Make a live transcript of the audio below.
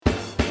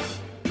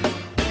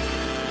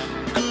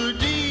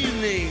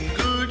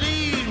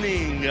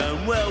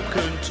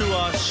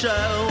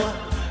show.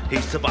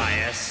 He's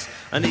Tobias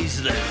and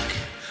he's Luke,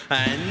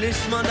 and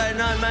this Monday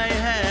Night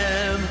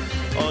Mayhem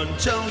on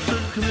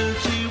Chelmsford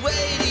Community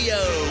Radio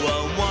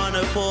on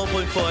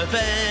 104.4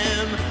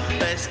 FM.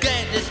 Let's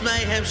get this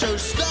Mayhem show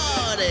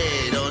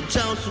started on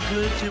Chelmsford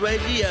Community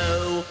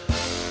Radio.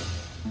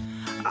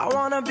 I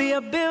wanna be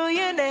a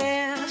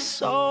billionaire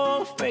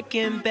so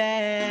freaking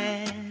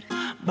bad.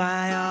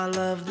 Buy all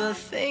of the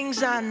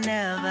things I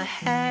never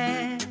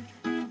had.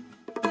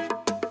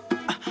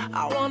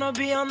 I wanna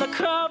be on the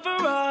cover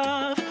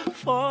of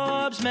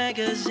Forbes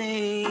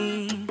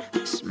magazine,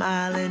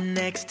 smiling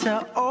next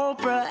to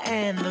Oprah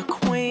and the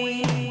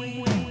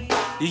Queen.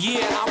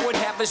 Yeah, I would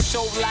have a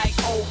show like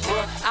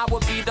Oprah. I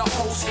would be the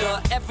host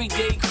of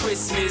Everyday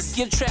Christmas.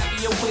 Give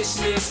Travi a wish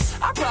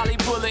list. I'd probably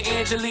pull an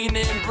Angelina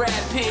and Brad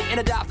Pitt and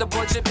adopt a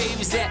bunch of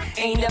babies that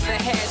ain't never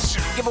had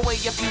shit. Give away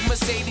a few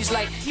Mercedes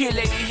like, here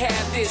lady,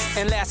 have this.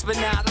 And last but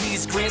not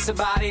least, grant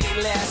somebody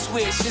their last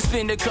wish. It's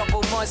been a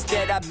couple months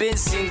that I've been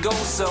single,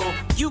 so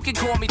you can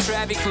call me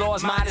Travis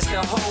Claus minus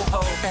the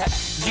ho-ho.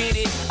 Get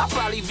it? I'll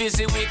probably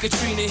visit where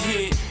Katrina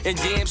hit, and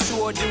damn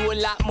sure do a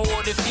lot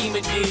more than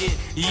FEMA did.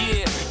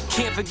 Yeah,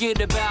 can't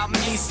forget about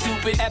me,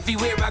 stupid.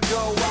 Everywhere I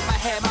go, I'ma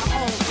have my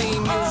own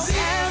theme music.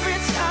 Oh, every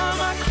time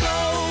I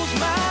close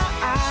my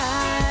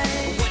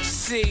eyes, What you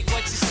see, bro?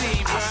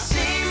 I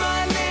see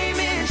my name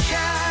in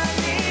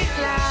shining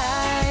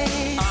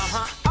lights.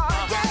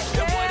 Oh,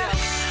 yeah, And what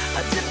else?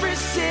 a different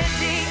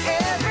city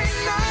every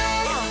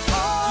night.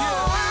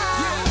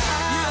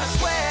 I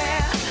swear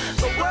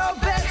the world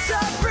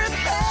better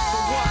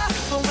prepare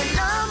for when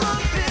I'm a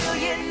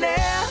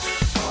billionaire.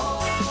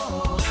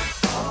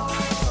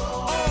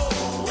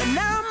 When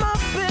I'm a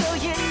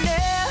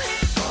billionaire.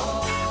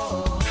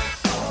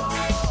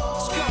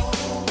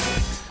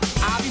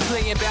 I'll be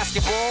playing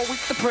basketball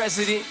with the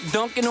president,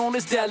 dunking on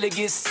his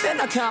delegates. Then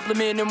I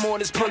compliment him on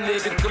his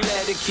political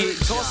etiquette.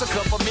 Toss a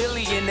couple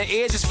million in the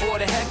air just for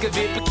the heck of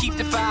it, but keep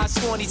the 5s,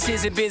 20s,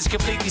 10s, and bins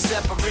completely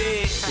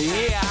separate.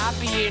 Yeah, I'll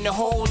be in a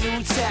whole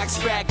new tax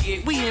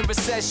bracket. We in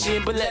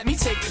recession, but let me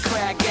take a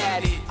crack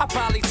at it. I'll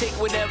probably take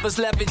whatever's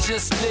left and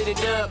just split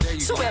it up,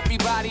 so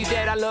everybody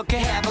that I love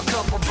can have a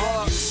couple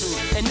bucks.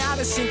 And not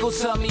a single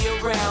tummy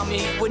around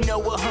me would know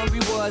what hungry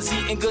was,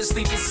 eating good,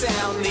 sleeping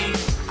soundly.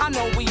 I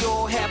know we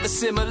all have a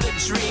similar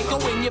dream. Go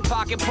in your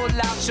pocket, pull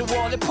out your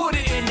wallet, put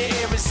it in the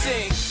air and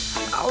sing.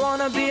 I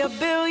wanna be a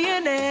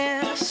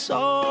billionaire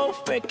so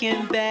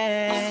freaking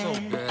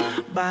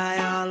bad. Buy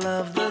all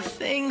of the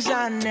things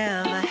I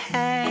never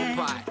had.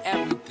 Buy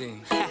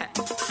everything.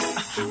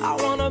 I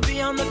wanna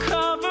be on the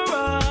cover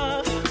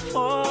of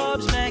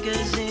Forbes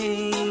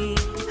magazine,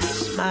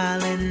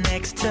 smiling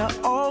next to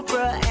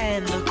Oprah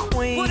and the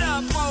Queen. What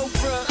up,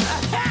 Oprah?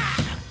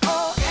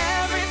 Oh,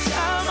 every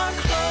time I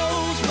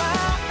close my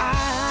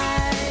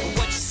eyes,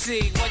 What you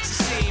see, bro?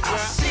 I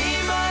see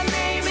my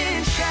name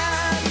in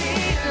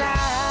shining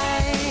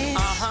lights.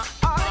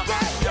 Oh,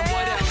 yeah, And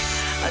what else?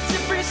 a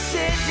different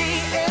city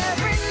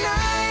every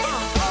night.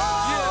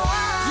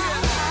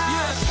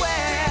 I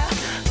swear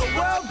the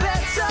world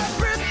better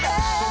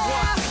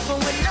prepare for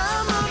when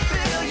I'm a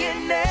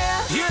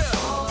billionaire. Yeah.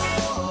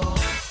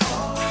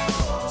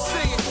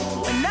 Sing it.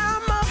 When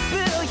I'm a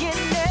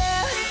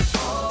billionaire.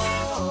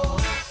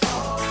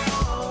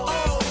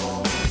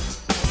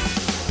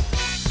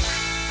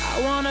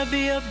 I wanna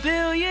be a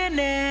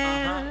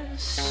billionaire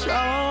so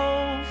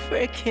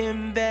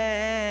freaking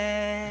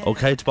bad.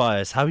 Okay,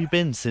 Tobias, how have you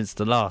been since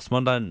the last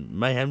Monday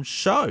Mayhem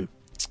show?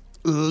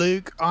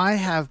 Luke, I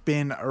have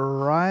been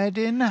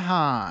riding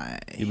high.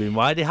 You've been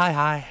riding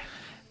high.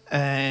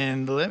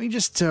 And let me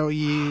just tell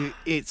you,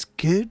 it's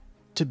good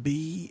to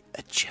be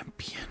a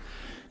champion.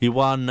 You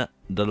won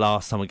the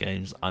last Summer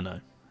Games, I know.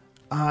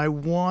 I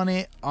won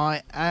it.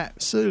 I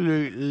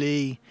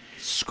absolutely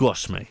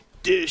Squash me.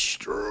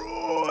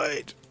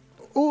 destroyed.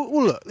 Oh,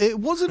 well, look, it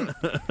wasn't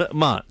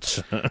Much.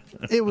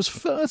 It was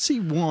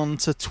 31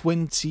 to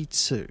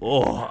 22.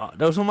 Oh,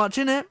 there was not much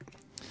in it.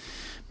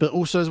 But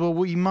also as well,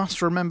 we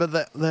must remember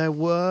that there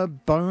were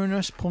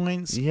bonus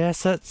points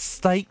Yes, at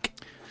stake.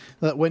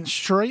 that went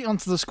straight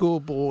onto the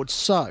scoreboard.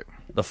 So,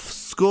 The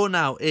score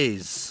now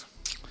is...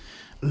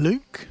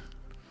 Luke,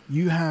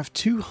 you have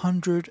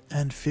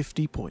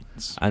 250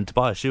 points. And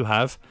Tobias, you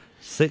have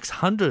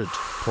 600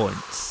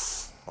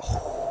 points.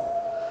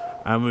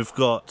 And we've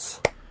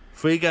got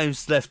 3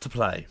 games left to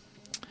play.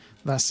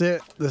 That's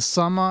it. The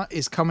summer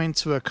is coming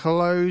to a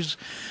close.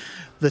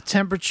 The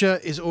temperature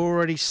is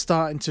already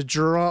starting to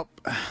drop.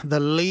 The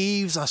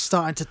leaves are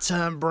starting to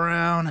turn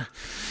brown.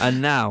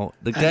 And now,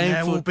 the And game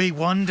there for... will be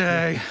one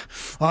day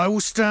I will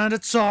stand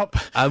atop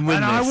And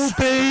win I will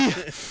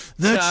this.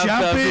 be the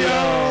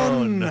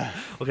champion.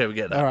 Okay, we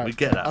get that. All right, we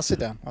get that. I'll sit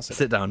down.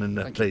 Sit down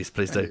and please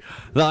do.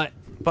 Like,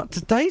 but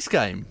today's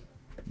game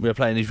we're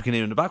playing, if you can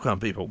hear in the background,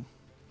 people,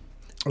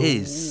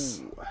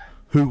 is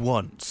Who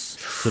Wants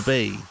to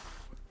Be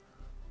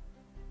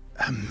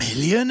A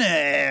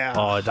Millionaire.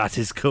 Oh, that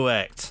is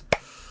correct.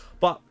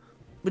 But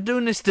we're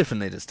doing this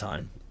differently this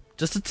time.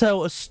 Just to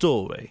tell a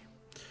story.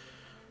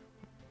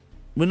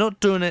 We're not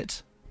doing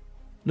it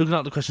looking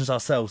at the questions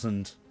ourselves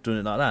and doing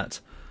it like that.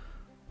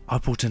 I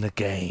brought in a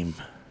game.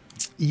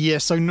 Yeah,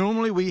 so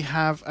normally we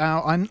have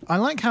our... I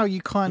like how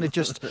you kind of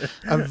just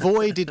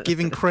avoided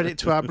giving credit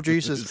to our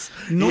producers.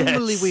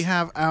 Normally we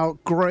have our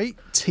great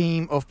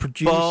team of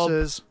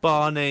producers. Bob,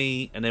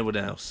 Barney, and everyone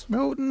else.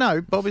 Well, no,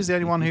 Bob is the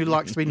only one who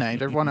likes to be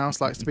named. Everyone else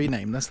likes to be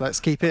named.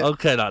 Let's keep it...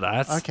 Okay, like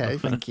that. Okay,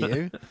 thank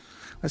you.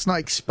 Let's not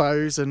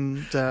expose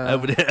and...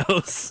 everybody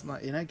else.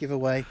 Like, give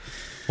away...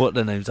 What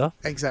their names are.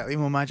 Exactly,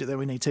 more magic than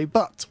we need to.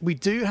 But we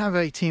do have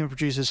a team of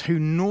producers who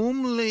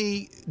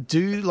normally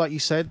do, like you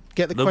said,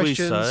 get the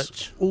questions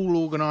research. All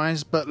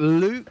organised. But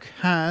Luke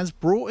has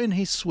brought in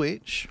his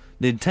Switch.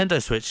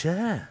 Nintendo Switch,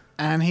 yeah.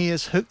 And he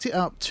has hooked it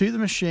up to the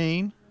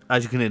machine.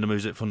 As you can hear the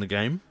music from the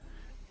game.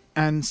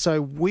 And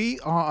so we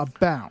are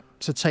about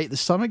to take the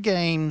Summer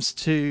Games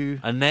to...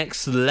 a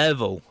next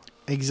level.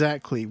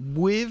 Exactly.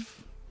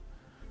 With...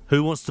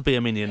 Who Wants to Be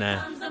a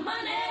Millionaire?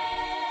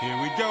 Here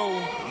we go.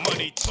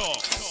 Money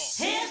talk.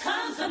 Here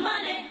comes the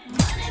money.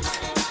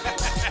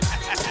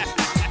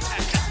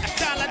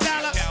 Dollar,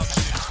 dollar.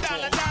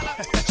 Dollar, dollar.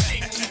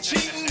 Ching,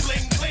 ching,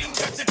 bling, bling.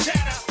 Got the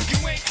chatter.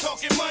 You ain't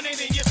talking money,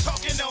 then you're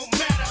talking no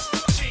matter.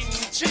 Ching,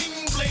 ching,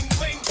 bling,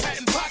 bling.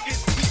 Patent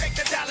pockets. We take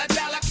the dollar,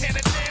 dollar. Can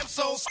a damn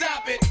soul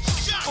stop it?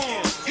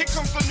 Here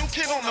comes the new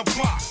kid on the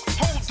block.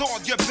 Hold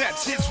all your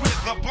bets, here's where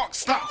the buck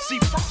stops. See,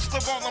 first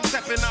of all, I'm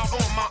stepping out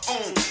on my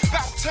own.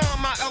 About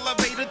time I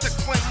elevated to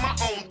claim my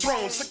own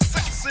throne.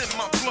 Success in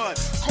my blood,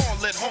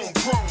 call it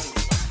homegrown.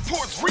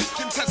 Puerto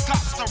Rican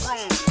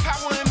testosterone.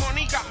 Power and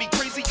money got me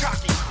crazy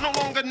cocky. No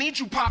longer need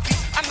you, Poppy.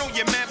 I know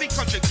you're mad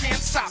because you can't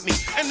stop me.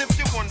 And if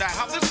you wonder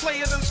how this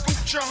player done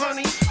scooped your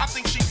honey, I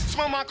think she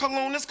smell my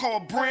cologne, it's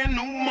called brand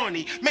new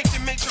money.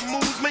 Making major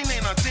moves, man,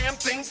 ain't a damn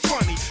thing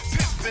funny.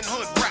 Pimpin'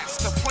 hood rats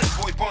to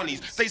Playboy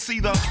bunnies. They see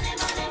the...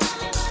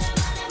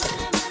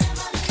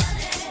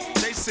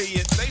 They see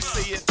it, they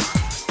see it.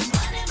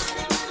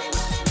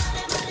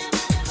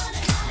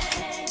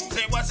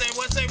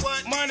 Say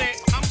what? Money.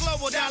 I'm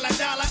global dollar,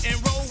 dollar, and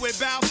roll with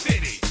Val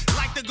Fitty.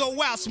 Like to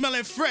go out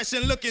smelling fresh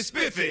and looking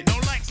spiffy.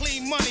 Don't like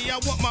clean money, I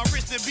want my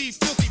wrist to be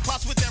filthy.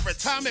 Pots with their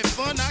retirement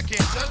fund, I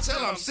can't touch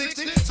till I'm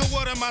 60. So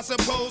what am I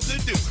supposed to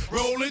do?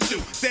 Roll it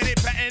through. Steady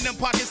patting them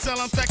pockets, sell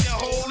I'm stacking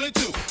hole it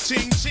too.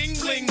 Ching, ching,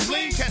 bling,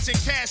 bling, catching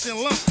cash and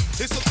lump.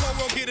 It's a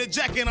Coro, get a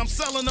jacket, I'm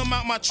selling them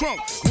out my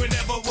trunk.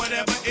 Whenever,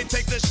 whatever, it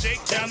takes to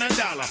shake down a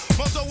dollar.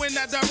 Mozo in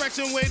that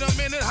direction, wait a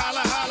minute,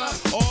 holla, holla.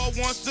 All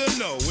wants to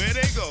know where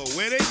they go,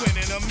 where they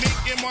winning. A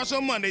Mink and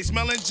Marshall Monday,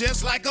 smelling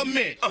just like a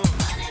mint. You know,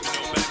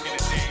 back in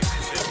the days,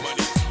 they said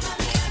money is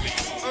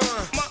who's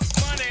all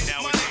Money,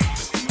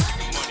 Nowadays,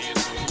 money is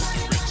who's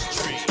the rich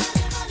tree.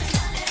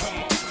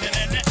 Come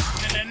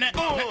on. Now,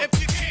 if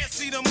you can't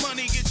see the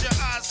money, get your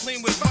eyes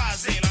clean with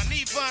Visine. I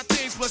need 5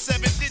 things plus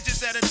 7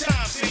 digits at a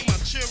time. See my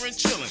children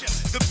chillin'.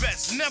 The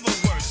best, never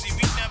worse. See,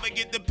 we never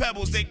get the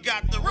pebbles, they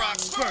got the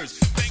rocks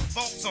first. Bank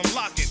vaults, I'm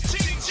locking.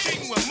 Ching,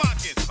 ching, we're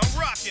mocking. I'm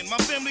rocking. My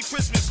family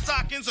Christmas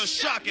stockings are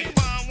shocking.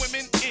 Fine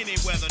women, any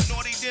weather.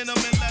 Naughty denim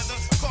and leather.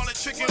 Call it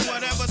trickin',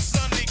 whatever,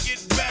 son, they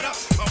get better.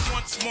 I'm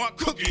one smart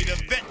cookie, the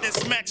vet that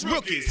smacks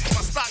rookies.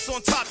 My stock's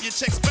on top, your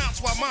checks bounce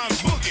while mine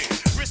boogie.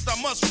 Wrist,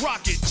 I must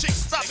rock it.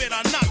 Chicks, stop it,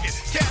 I knock it.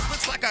 Cash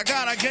looks like I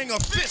got a gang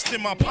of fists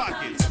in my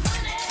pockets.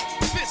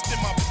 Fist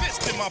in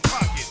my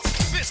pockets.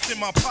 Fist in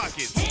my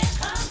pockets. Here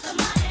comes the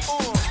money.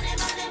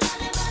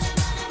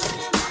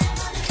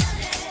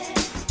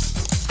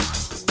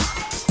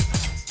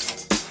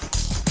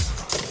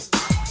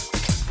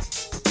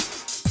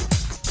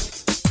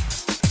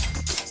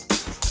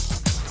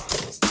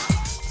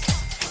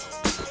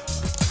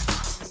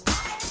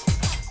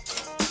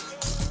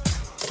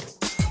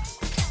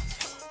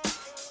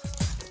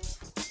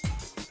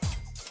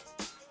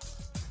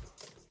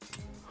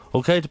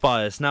 Okay,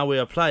 Tobias, now we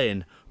are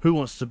playing Who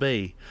Wants to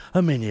Be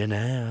a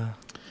Millionaire?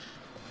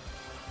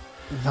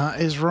 That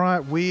is right.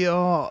 We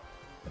are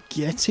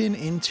getting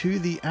into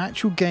the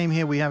actual game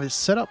here. We have it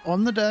set up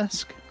on the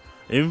desk.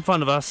 In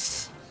front of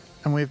us.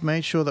 And we've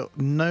made sure that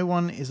no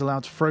one is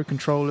allowed to throw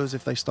controllers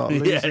if they start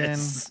losing.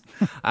 Yes.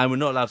 And we're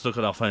not allowed to look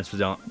at our phones for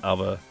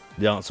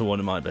the answer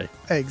what it might be.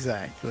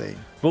 Exactly.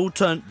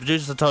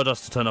 Producers have told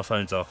us to turn our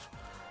phones off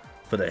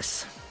for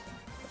this.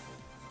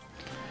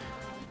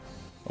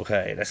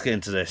 Okay, let's get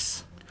into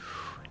this.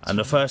 And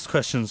the first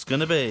question's going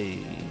to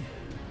be...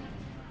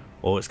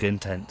 Oh, it's getting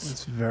tense.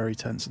 It's very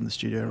tense in the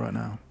studio right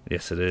now.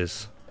 Yes, it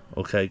is.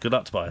 Okay, good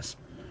luck, Tobias.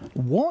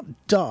 What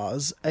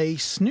does a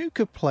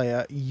snooker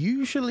player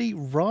usually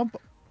rub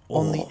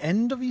on the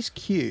end of his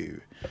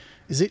cue?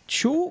 Is it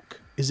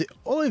chalk? Is it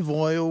olive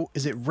oil?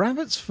 Is it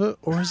rabbit's foot?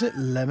 Or is it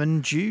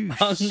lemon juice?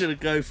 I'm going to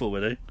go for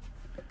it.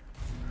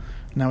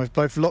 Now we've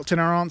both locked in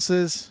our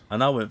answers.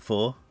 And I went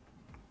for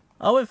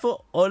olive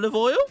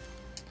oil?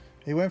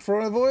 He went for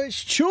olive oil.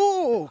 It's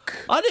chalk.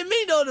 I didn't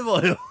mean olive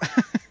oil.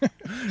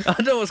 I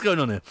don't know what's going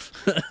on here.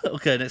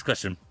 Okay, next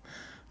question.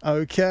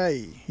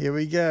 Okay, here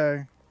we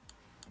go.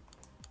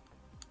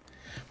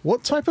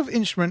 What type of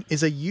instrument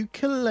is a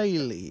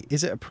ukulele?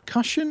 Is it a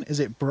percussion? Is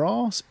it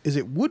brass? Is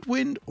it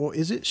woodwind? Or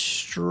is it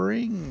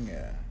string?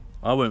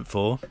 I went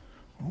for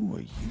Oh,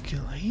 a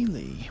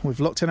ukulele. We've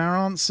locked in our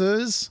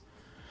answers.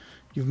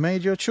 You've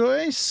made your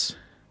choice.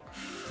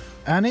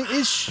 And it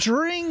is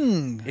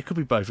string. It could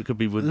be both. It could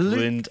be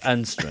woodwind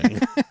and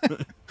string.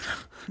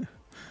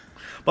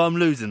 But I'm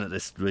losing at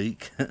this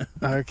week.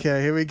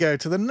 Okay, here we go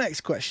to the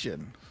next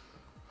question.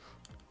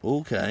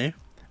 Okay.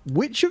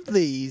 Which of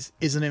these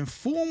is an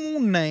informal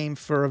name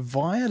for a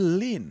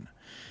violin?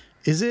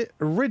 Is it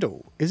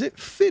riddle? Is it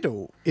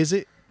fiddle? Is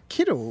it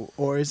kiddle?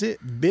 Or is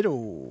it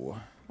biddle?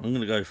 I'm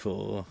going to go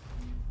for...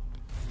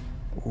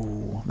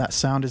 Ooh, that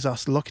sound is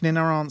us locking in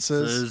our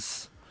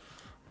answers.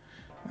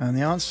 And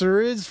the answer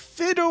is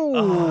fiddle.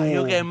 Oh,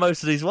 you're getting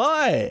most of these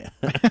right.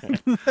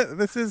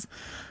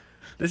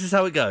 This is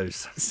how it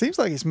goes. It seems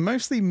like it's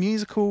mostly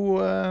musical...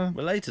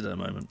 Related at the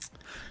moment.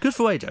 Good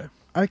for Wado.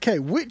 Okay,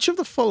 which of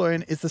the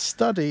following is the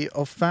study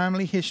of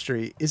family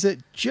history? Is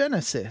it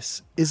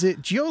Genesis? Is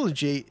it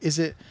geology? Is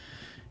it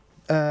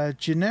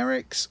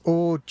generics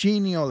or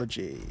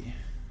genealogy?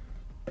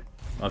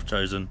 I've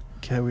chosen.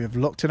 Okay, we have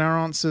locked in our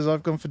answers.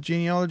 I've gone for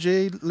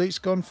genealogy. Luke's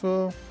gone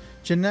for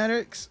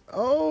generics.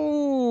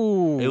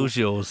 Oh! It was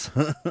yours.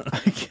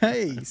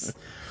 Okay.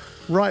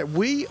 Right,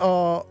 we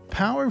are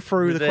powering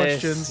through the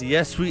questions.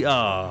 Yes, we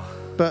are.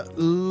 But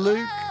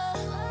Luke,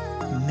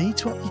 need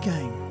to up your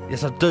game.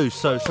 Yes, I do.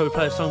 So, shall we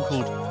play a song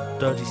called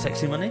Dirty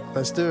Sexy Money?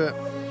 Let's do it.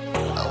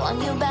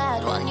 Want you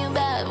bad, want you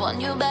bad, want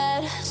you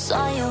bad.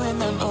 Saw you in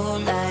the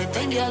moonlight,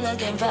 think you're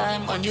looking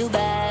fine. Want you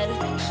bad,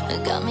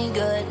 it got me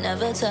good,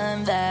 never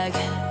turn back.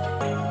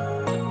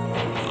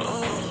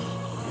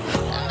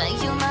 Make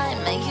you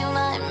mine, make you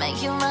mine,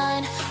 make you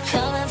mine.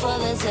 Coming for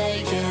the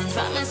taking,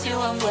 promise you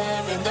I'm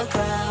wearing the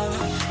crown.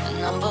 The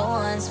number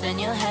one, spin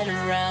your head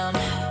around.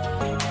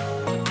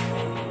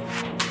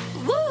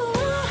 Woo,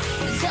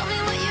 tell me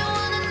what you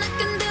want and I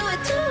can do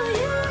it to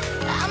you.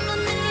 I'm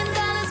 $1 million,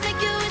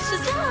 make your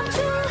wishes come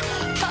true.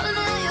 Calling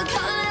out, you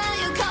calling out,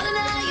 you calling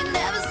out. You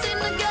never seen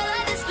a girl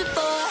like this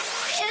before.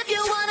 If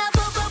you wanna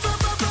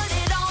put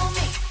it on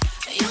me,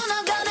 you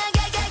not gonna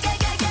get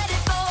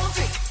it for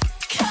free.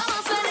 Come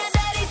on, spend that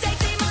dirty,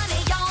 sexy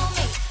money on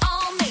me,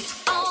 on me,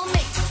 on me.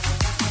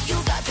 You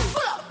got to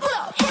pull up.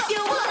 If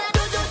you wanna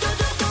do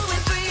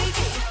it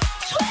freaky,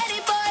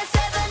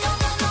 24/7, no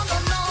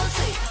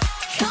sleep.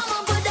 Come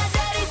on, put that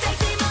dirty,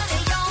 sexy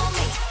money on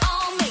me,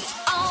 on me,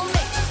 on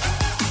me.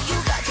 You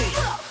got to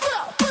pull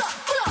up.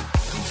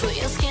 Put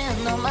your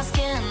skin on my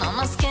skin, on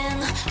my skin.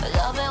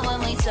 Love it when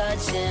we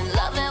touchin',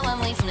 love it when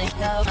we flick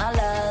out my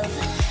love.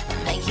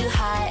 Make you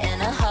high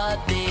in a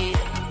heartbeat.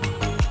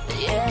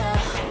 Yeah.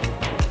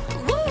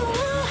 Woo.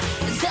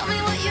 Tell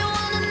me what you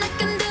want and I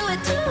can do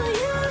it to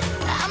you.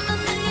 I'm $1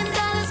 million,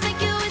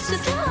 make your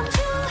wishes come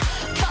true.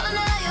 Calling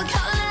out, you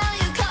calling out,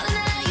 you calling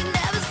out. You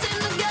never seen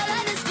a girl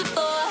like this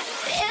before.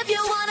 If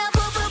you wanna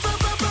put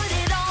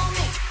it on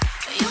me,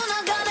 you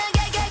not gonna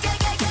get it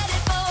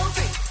for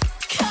free.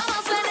 Come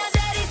on, spend that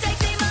dirty,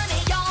 sexy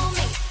money on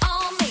me,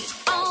 on me,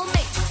 on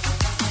me.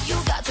 You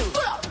got to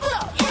pull up.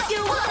 If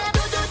you wanna do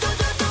it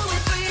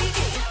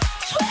freaky,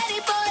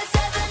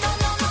 24/7, no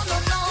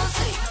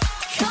sleep.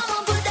 Come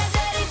on, put that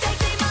dirty,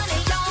 sexy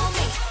money on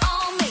me,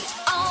 on me,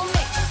 on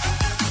me.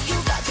 You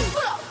got to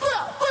pull up.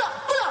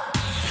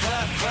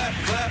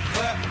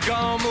 Clap, go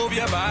on, move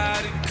your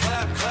body.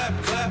 Clap,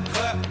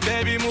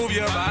 baby, move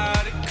your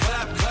body.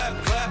 Clap,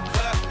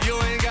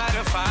 you ain't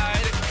gotta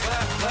fight it.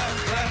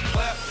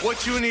 Clap,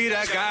 what you need,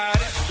 I got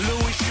it.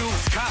 Louis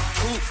shoes, cop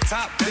boots,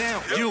 top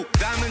down. You,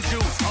 diamond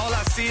juice, all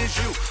I see is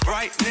you.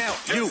 Right now,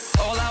 you,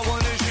 all I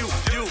want is you.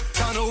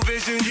 Tunnel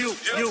vision, you,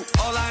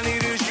 all I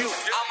need is you.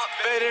 I'ma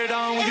bet it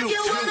on you. If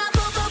you wanna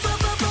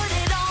put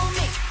it on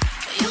me,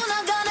 you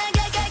not gonna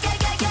get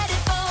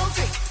it for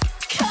free.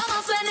 Come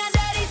on, spend that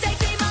dirty,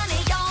 sexy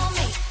money on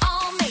me,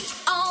 on me,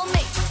 on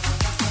me.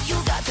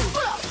 You got to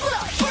pull up.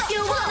 If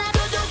you wanna do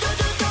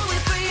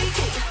it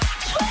freaky,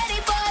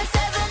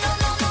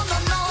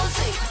 24/7, no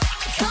sleep.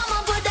 Come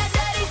on, put that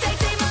dirty,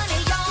 sexy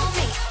money on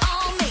me,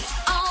 on me,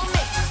 on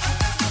me.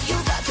 You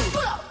got to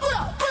pull up.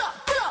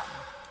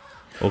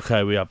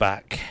 Okay, we are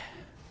back.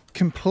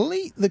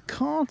 Complete the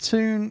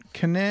cartoon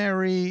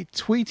canary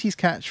Tweety's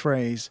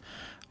catchphrase.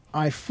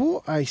 I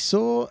thought I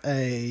saw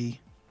a...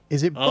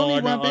 Is it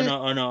Bonnie Rabbit?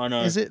 I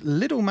know. Is it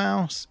Little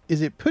Mouse?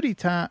 Is it Puddy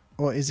Tat?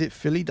 Or is it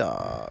Philly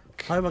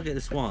Duck? How do I get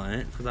this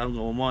white? Because I haven't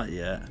got one white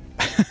yet.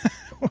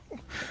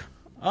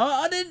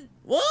 I didn't...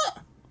 What?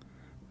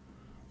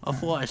 I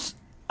thought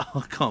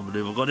I can't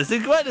believe I got this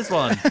incorrect, this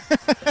one.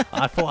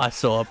 I thought I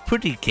saw a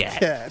Puddy Cat.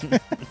 Yeah.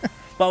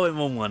 But I went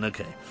wrong one,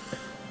 okay.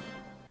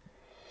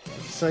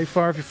 So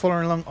far, if you're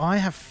following along, I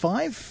have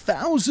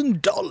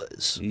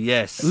 $5,000.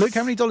 Yes. Luke,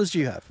 how many dollars do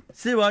you have?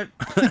 0.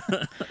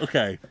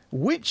 Okay.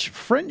 Which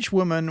French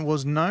woman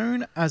was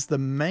known as the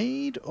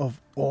Maid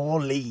of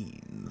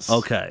Orleans?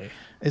 Okay.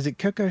 Is it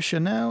Coco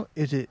Chanel?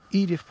 Is it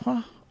Edith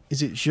Piaf?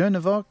 Is it Joan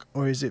of Arc?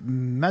 Or is it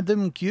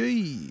Madame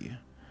Curie?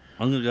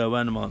 I'm going to go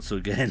random answer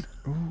again.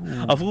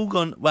 I've all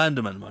gone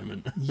random at the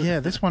moment. Yeah,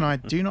 this one I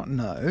do not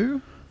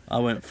know. I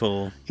went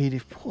for...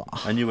 Edith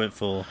Piaf. And you went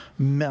for...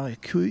 Marie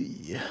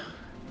Curie.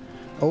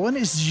 Oh, and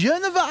it's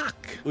Joan of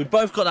Arc. We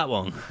both got that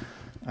one.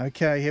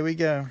 Okay, here we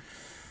go.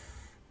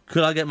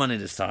 Could I get money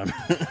this time?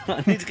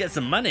 I need to get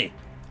some money.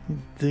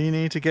 Do you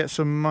need to get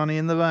some money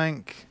in the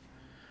bank?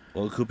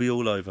 Or it could be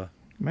all over.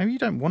 Maybe you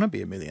don't want to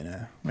be a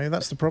millionaire. Maybe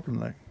that's the problem,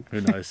 though.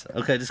 Who knows?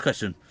 Okay, this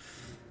question.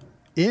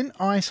 In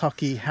ice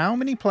hockey, how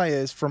many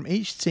players from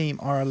each team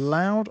are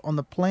allowed on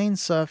the playing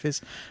surface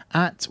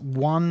at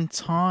one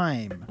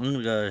time? I'm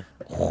going to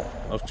go...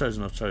 I've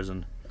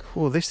chosen.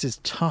 Cool, this is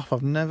tough.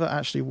 I've never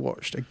actually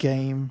watched a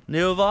game.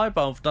 Neither have I,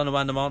 but I've done a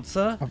random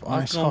answer. Of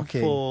I've ice gone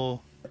hockey.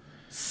 for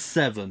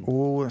 7.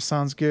 Oh, that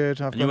sounds good.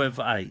 And you went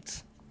for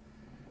 8.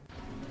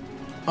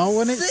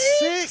 Oh, and it's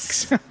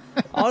 6!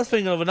 I was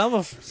thinking of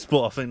another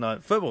sport. I think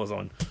like football's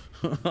on.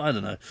 I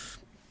don't know.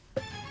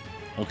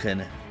 Okay,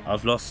 now,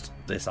 I've lost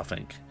this, I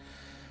think.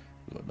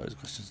 We've got loads of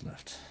questions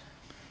left.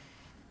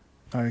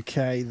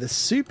 Okay, the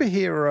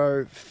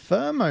superhero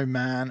Thermo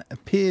Man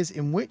appears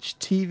in which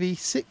TV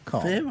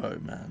sitcom? Hero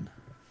Man.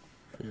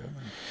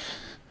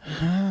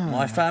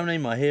 My family,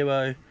 my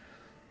hero,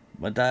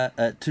 my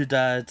dad, 2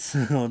 dads,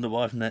 and the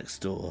wife next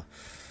door.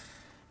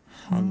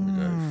 I'm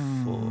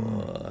gonna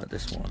go for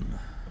this one.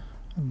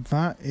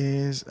 That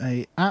is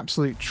a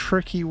absolute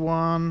tricky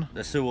one.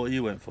 Let's see what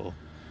you went for.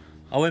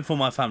 I went for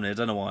my family. I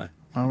don't know why.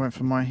 I went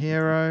for my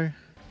hero,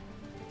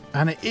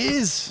 and it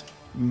is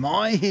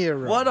my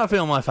hero. Why did I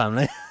feel my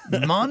family?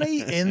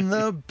 Money in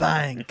the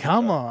bank.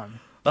 Come on.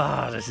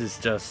 This is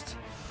just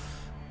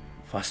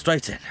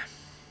frustrating.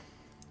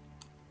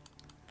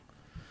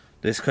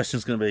 This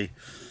question's going to be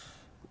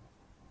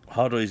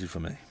hard or easy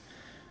for me.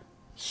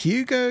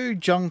 Hugo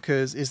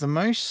Junkers is the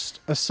most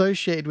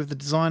associated with the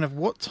design of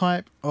what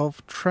type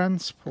of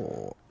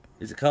transport?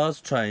 Is it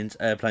cars, trains,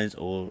 airplanes,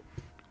 or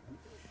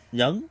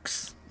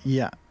yunks?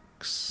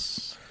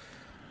 Yaks.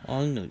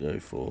 I'm going to go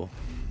for...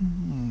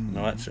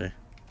 No, actually.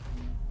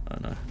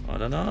 I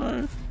don't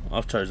know.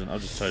 I've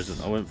just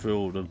chosen. I went through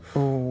all of them.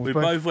 Oh, We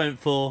both went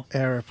for...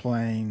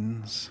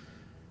 aeroplanes.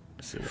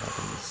 Let's see what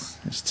happens.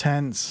 It's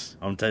tense.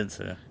 I'm tense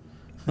here.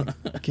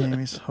 Game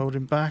is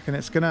holding back, and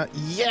it's gonna.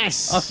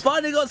 Yes! I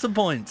finally got some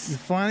points. You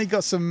finally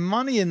got some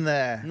money in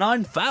there.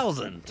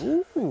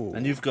 9,000. Ooh.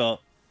 And you've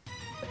got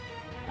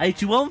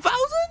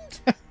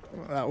 81,000?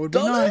 That would be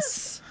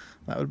nice.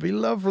 That would be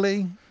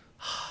lovely.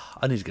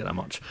 I need to get that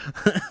much.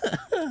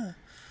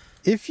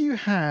 If you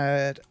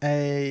had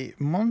a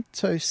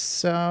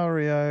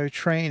Montessori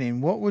training,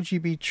 what would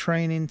you be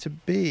training to A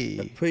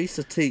be? priest,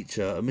 a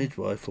teacher, a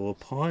midwife, or a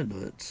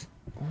pilot?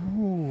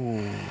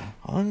 Ooh.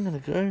 I'm going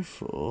to go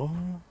for...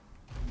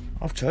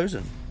 I've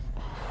chosen.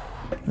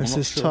 This I'm not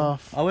is sure.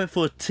 tough. I went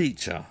for a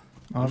teacher.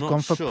 I'm I've not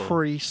gone for sure.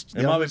 priest.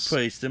 It might be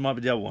priest. It might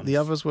be the other one. The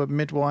others were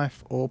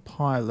midwife or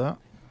pilot.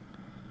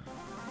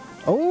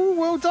 Oh,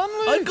 well done,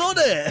 I Luke. got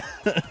it!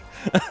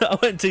 I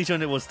went teacher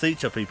and it was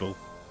teacher, people.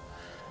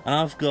 And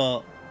I've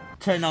got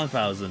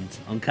 29,000.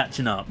 I'm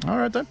catching up. All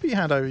right, don't put your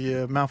hand over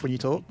your mouth when you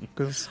talk,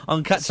 because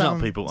I'm catching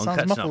up, people. I'm sounds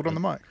catching muffled up. on the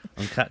mic.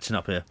 I'm catching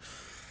up here.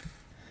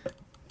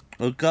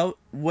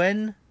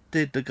 When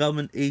did the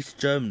government East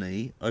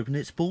Germany open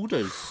its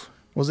borders?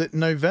 Was it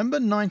November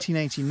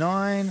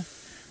 1989,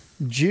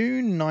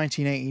 June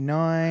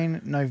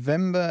 1989,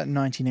 November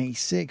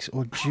 1986,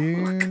 or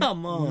June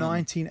come on.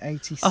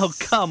 1986? Oh,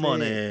 come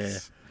on here.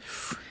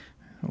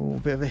 Oh, a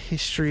bit of a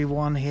history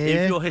one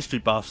here. If you're history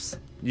buffs,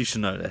 you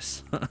should know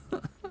this.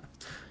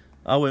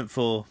 I went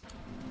for...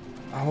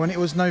 Oh, and it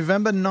was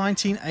November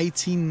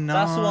 1989.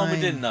 That's the one we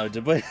didn't know,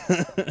 did we?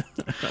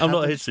 I'm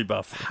not a history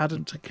buff.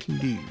 Hadn't a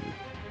clue.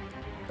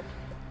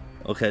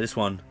 Okay, this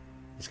one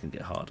is going to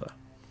get harder.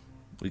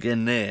 We're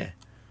getting near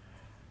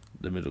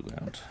the middle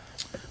ground.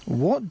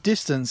 What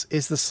distance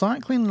is the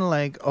cycling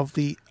leg of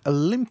the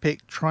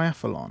Olympic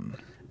triathlon?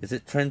 Is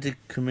it 20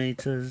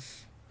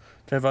 kilometres,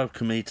 25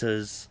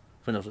 kilometres,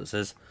 I think that's what it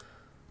says,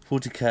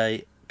 40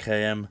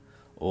 km,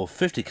 or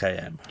 50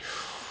 km?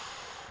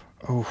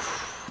 Oh,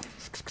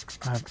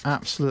 I have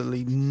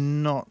absolutely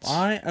not.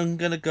 I am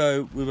going to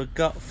go with a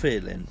gut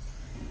feeling.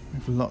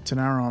 We've locked in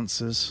our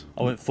answers.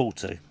 I went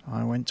 40.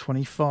 I went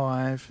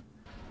 25.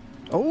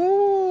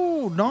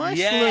 Oh,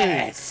 nicely.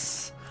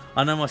 Yes!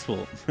 I know my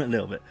sport a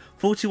little bit.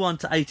 41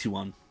 to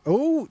 81.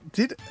 Oh,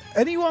 did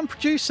anyone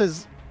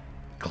producers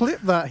clip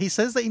that? He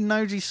says that he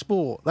knows his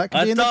sport. That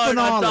could be in the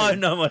finale. I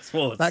don't know my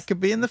sports. That could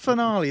be in the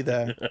finale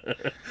there.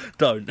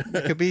 Don't.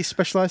 That could be a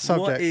specialised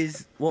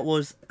subject. What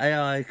was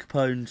A.I.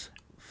 Capone's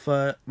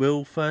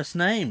real first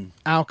name?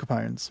 Al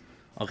Capone's.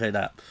 Okay,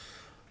 that.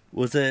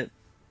 Was it...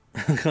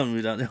 I can't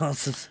read out the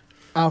answers.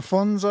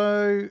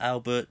 Alfonso,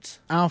 Albert.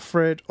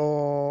 Alfred,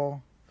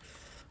 or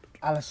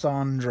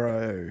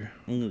Alessandro?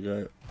 I'm going to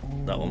go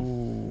that one.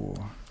 Ooh.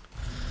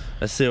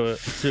 Let's see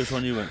which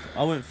one you went for.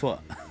 I went for...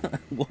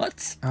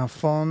 What?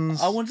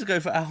 Alphonse. I wanted to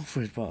go for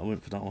Alfred, but I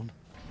went for that one.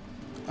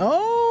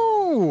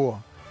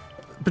 Oh!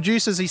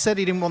 Producers, he said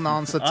he didn't want the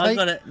answer. I Take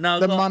got it. No,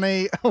 the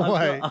money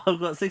away. I've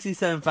got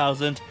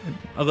 67,000.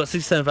 I've got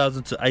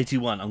 67,000 to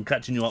 81. I'm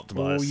catching you up,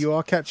 Tobias. Oh, you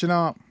are catching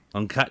up.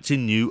 I'm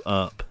catching you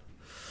up.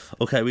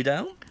 Okay, we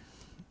down?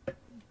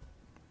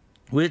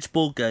 Which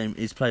board game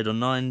is played on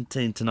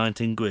 19 to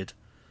 19 grid?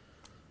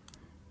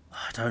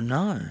 I don't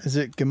know. Is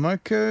it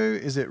Gamoko?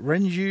 Is it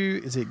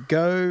Renju? Is it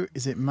Go?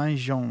 Is it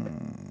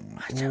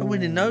Mahjong? I don't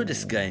really know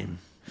this game.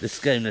 This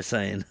game they're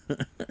saying.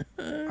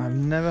 I've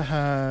never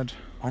heard.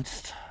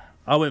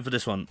 I went for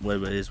this one. Where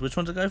it is? Which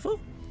one to go for?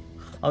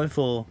 I went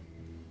for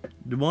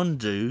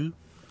Rwanda.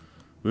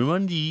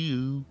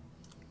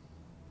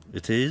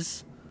 It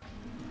is.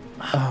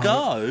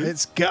 Go.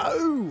 It's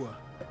Go.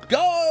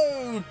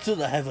 Go to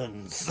the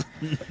heavens.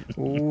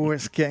 Oh,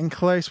 it's getting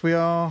close. We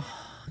are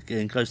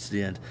Getting close to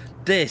the end.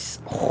 This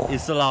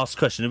is the last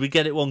question. If we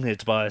get it wrong here,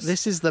 Tobias,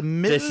 This is the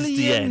This is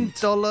the end.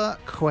 $1 million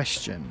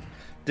question.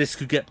 this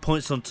could get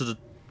points onto the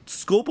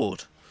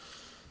scoreboard.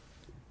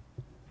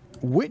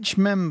 Which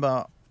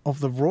member of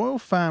the royal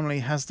family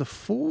has the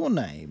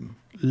forename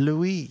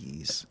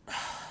Louise?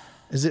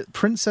 Is it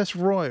Princess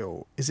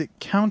Royal? Is it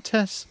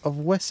Countess of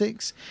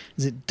Wessex?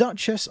 Is it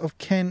Duchess of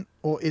Kent?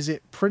 Or is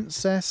it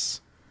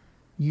Princess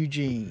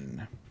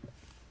Eugene?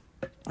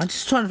 I'm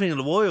just trying to think of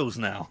the royals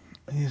now.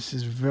 This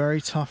is very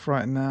tough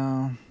right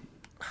now.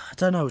 I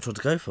don't know which one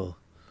to go for.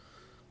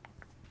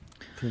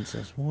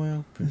 Princess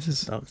Royal,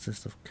 Princess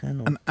Duchess of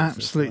Kent. An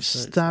absolute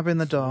stab in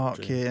the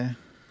dark here.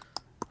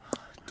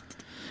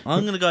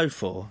 I'm going to go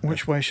for...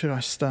 Which way should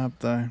I stab,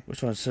 though?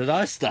 Which one should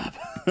I stab?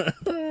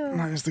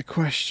 That is the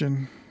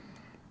question.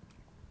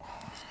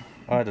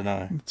 I don't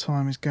know. The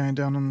time is going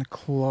down on the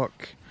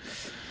clock.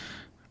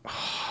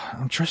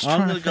 I'm just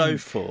trying I'm going to to go think.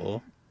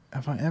 for...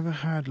 Have I ever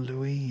heard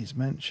Louise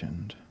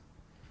mentioned?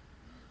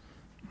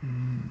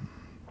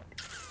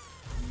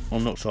 I'm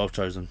not sure I've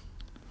chosen.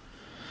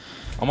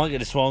 I might get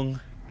this wrong.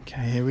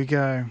 Okay, here we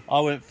go. I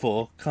went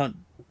for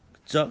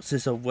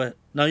Duchess of West.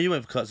 No, you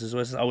went for Duchess of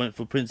West. I went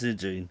for Princess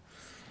Eugene.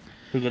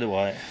 Who got it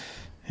right?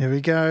 Here we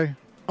go.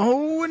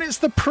 Oh, and it's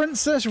the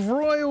Princess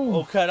Royal.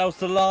 Okay, that was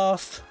the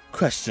last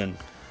question.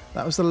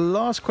 That was the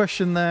last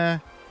question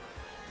there.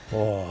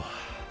 Oh.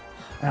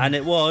 And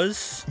it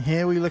was...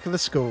 Here we look at the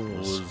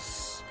scores.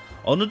 was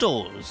on the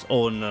doors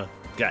on the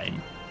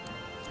game.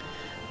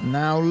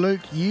 Now,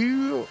 Luke,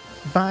 you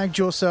bagged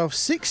yourself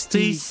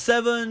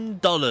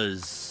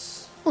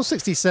 $67. Well,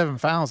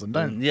 67,000.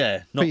 Don't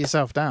Yeah. put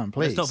yourself down,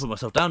 please. Let's not put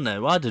myself down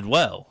there. I did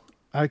well.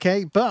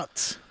 Okay,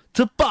 but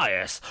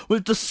Tobias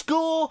with the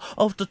score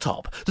of the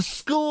top, the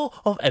score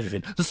of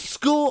everything, the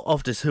score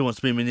of this Who Wants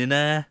to Be a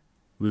Millionaire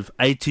with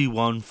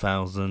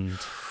 81,000.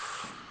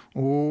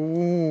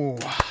 oh,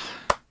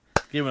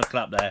 Give him a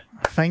clap there.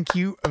 thank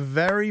you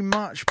very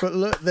much. But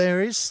look,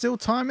 there is still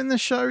time in the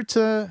show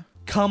to.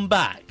 Come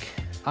back.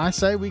 I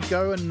say we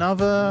go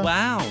another.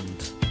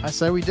 Round. I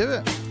say we do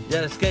it.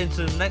 Yeah, let's get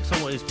into the next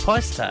one, what is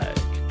Price Tag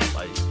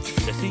by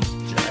Jesse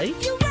J.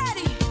 You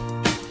ready?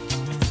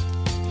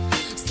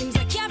 Seems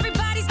like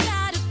everybody's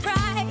got a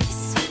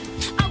price.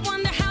 I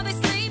wonder how they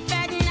sleep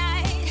at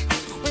night.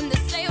 When the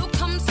sale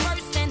comes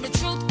first and the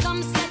truth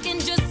comes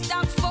second, just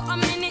stop for a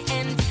minute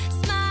and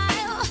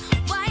smile.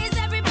 Why is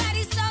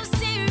everybody so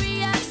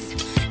serious?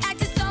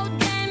 Acting so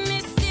damn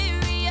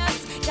mysterious.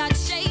 Got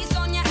shades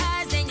on your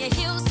eyes and your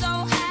heels so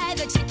high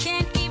that you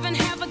can't even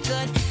have a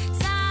good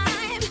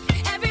time.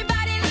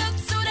 Everybody look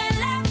to their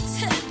left.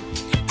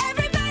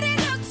 Everybody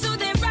look to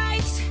their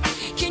right.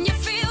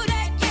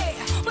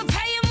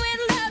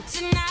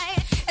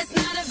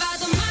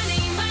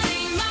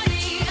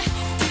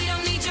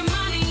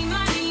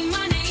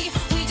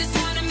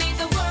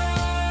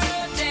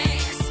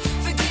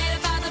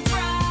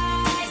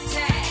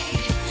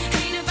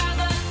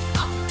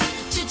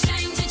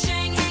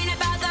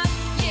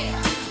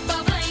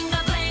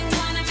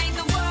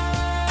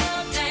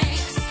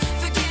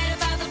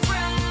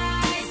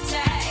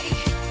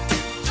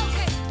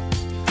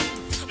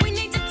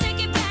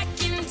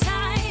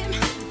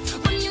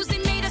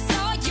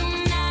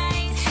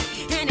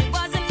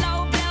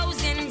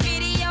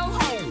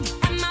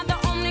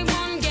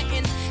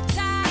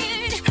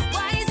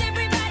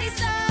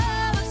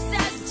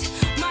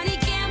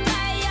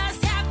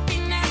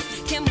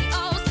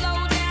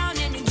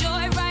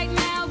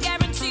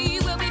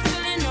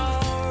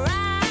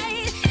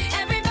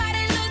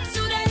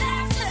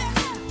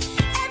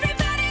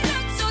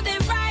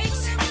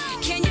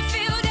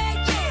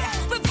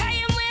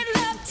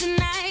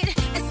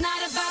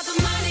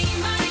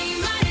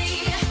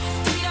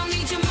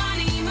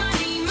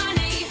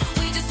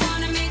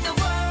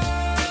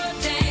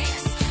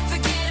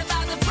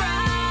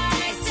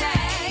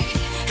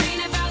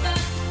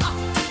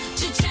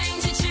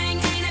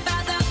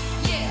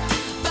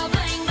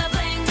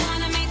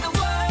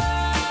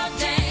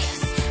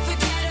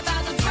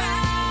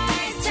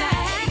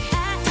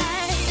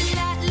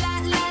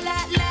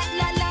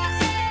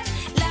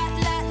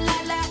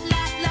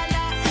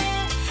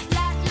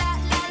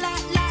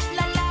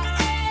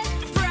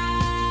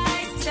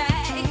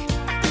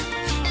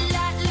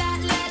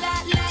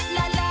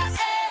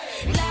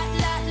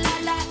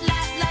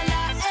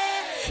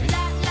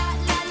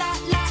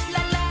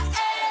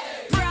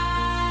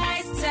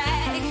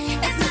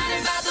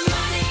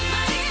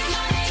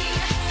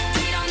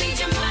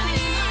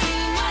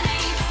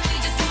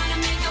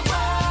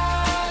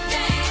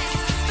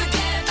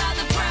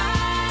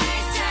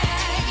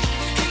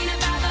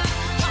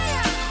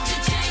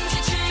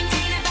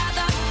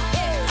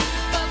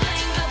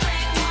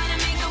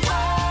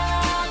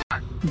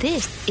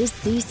 This is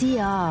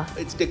CCR.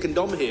 It's Dick and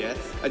Dom here,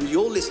 and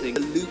you're listening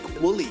to Luke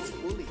Woolley.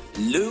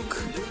 Luke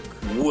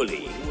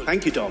Woolley.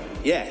 Thank you, Dom.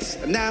 Yes,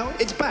 and now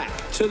it's back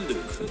To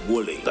Luke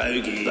Woolley.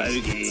 Bogey.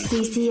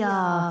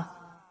 CCR.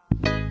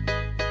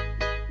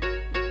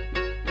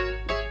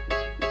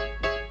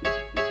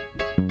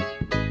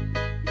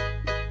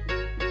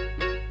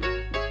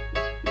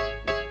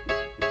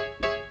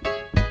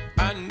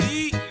 I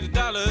need a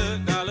dollar,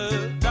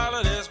 dollar,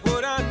 dollar, that's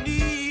what I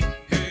need.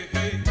 Hey,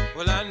 hey.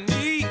 Well, I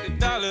need a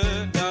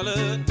dollar,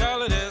 dollar,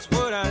 dollar, that's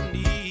what I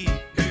need.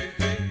 Hey,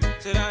 hey.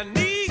 Said I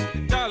need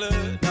a dollar,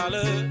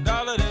 dollar,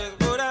 dollar,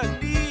 that's what I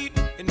need.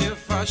 And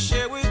if I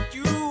share with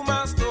you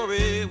my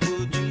story,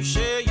 would you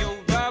share your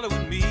dollar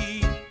with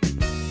me?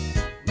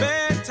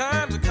 Bad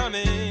times are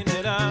coming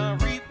and I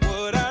reap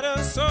what I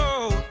done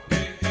sowed.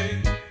 Hey,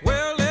 hey.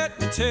 Well, let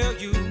me tell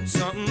you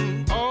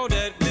something, all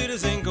that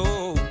glitters ain't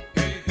gold.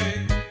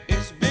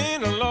 It's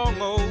been a long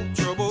old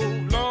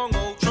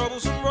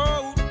troublesome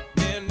road,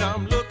 and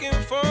I'm looking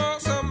for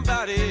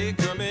somebody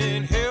come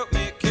and help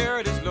me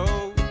carry this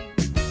load.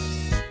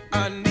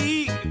 I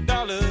need a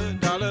dollar,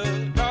 dollar,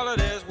 dollar,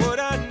 that's what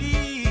I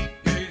need.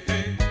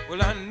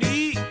 Well, I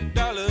need a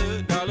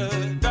dollar, dollar,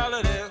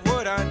 dollar, that's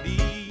what I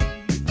need.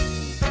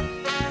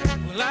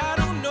 Well, I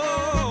don't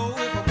know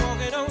if I'm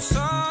walking on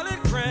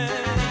solid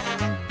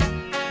ground,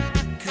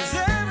 'cause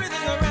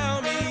everything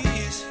around me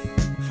is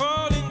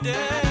falling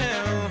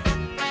down.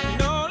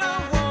 And all I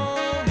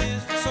want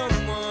is for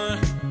someone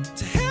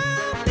to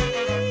help me.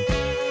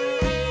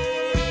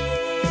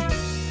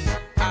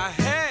 I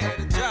had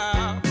a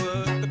job,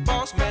 but the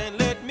boss man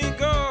let me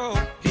go.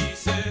 He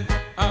said,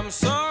 I'm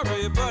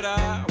sorry, but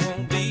I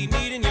won't be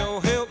needing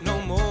your help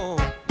no more.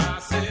 I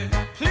said,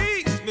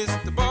 please,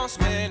 Mr. Boss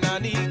Man, I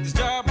need this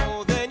job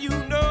more than you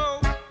know.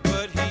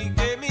 But he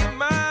gave me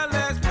my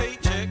last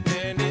paycheck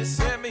and he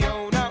sent me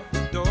on out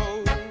the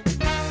door.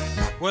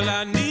 Well,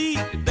 I need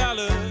a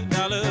dollar,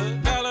 dollar,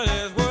 dollar,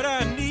 that's what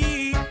I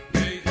need.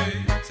 Hey,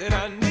 hey. Said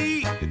I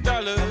need a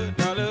dollar,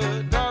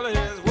 dollar, dollar,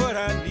 that's what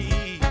I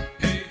need.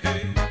 Hey,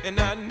 hey. And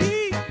I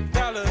need a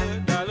dollar,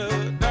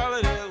 dollar,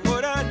 dollar, that's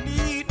what I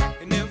need.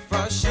 And if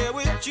I share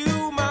with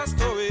you my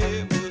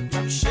story, would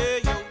you share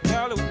your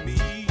dollar with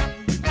me?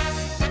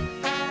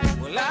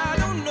 Well, I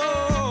don't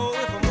know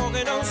if I'm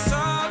walking on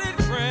solid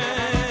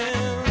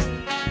ground,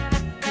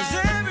 'cause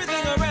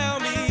everything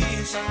around me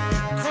is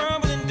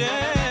crumbling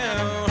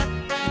down.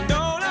 And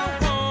all I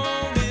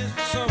want is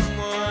for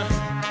someone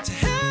to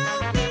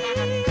help me.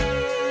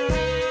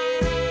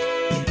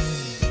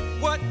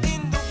 What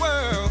in the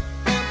world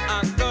am I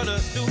gonna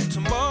do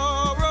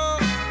tomorrow?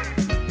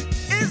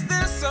 Is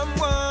there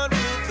someone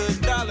with a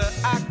dollar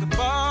I could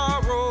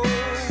borrow?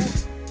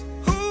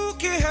 Who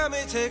can help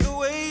me take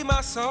away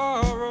my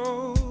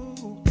sorrow?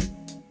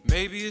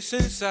 Maybe it's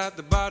inside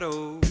the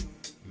bottle.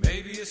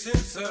 Maybe it's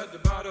inside the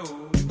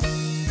bottle.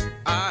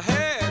 I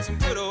had some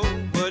good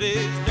old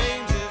buddies,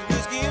 names is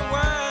whiskey and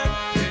wine.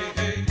 Hey,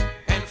 hey.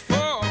 And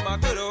for my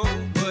good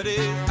old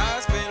buddies, I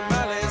spend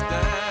my last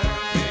dime.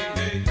 Hey,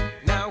 hey.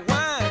 Now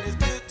wine is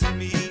good to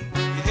me,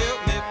 you help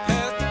me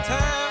pass the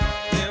time.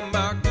 And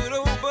my good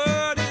old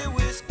buddy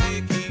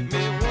whiskey keep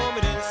me warm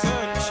in the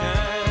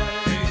sunshine.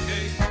 Hey,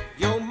 hey.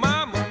 Your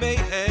mama may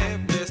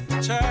have blessed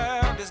the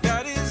child that's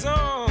got his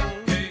own.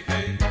 Hey,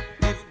 hey.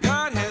 If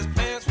God has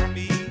plans for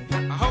me,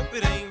 I hope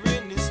it ain't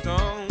written in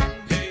stone.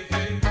 Hey,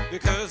 hey.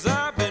 Because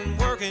I've been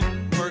working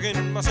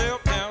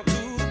myself down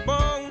to the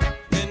bone.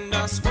 And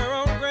I swear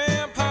on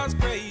Grandpa's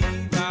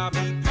grave, I'll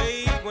be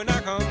paid when I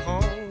come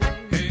home.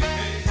 Hey,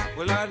 hey.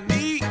 Well, I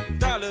need a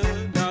dollar,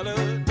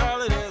 dollar,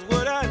 dollar, that's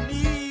what I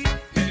need.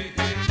 Hey,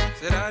 hey.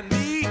 Said I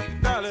need a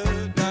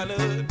dollar,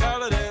 dollar,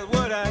 dollar, that's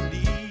what I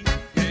need.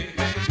 Hey,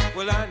 hey.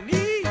 Well, I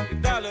need a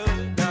dollar,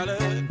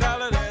 dollar,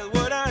 dollar, that's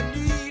what I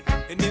need.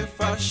 And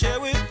if I share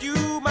with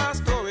you my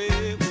story,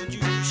 would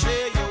you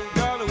share your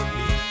dollar with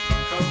me?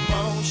 Come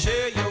on,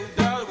 share your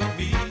dollar with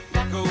me.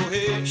 Go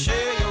ahead,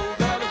 share your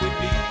dollar with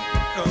me.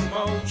 Come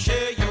on,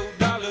 share your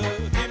dollar.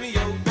 Give me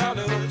your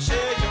dollar.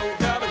 Share your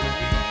dollar with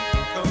me.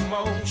 Come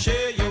on,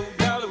 share your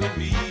dollar with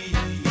me.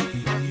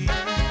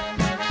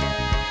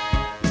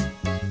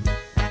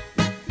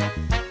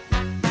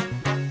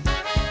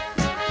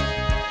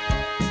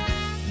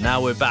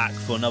 Now we're back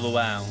for another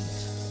round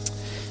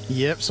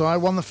Yep, so I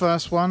won the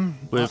first one.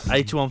 with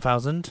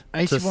 81,000 to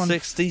 81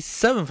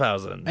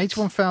 67,000.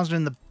 81,000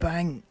 in the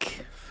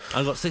bank.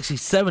 I got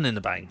 67 in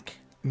the bank.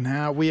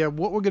 Now,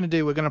 what we're going to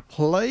do, we're going to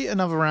play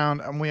another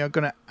round and we are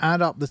going to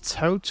add up the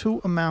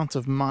total amount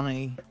of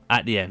money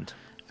At the end,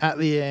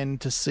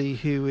 to see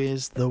who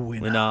is the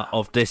winner. winner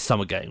of this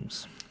Summer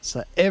Games.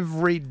 So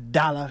every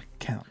dollar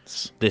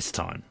counts. This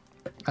time.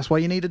 That's why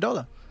you need a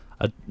dollar.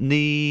 I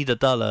need a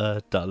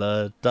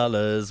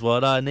dollar's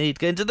what I need to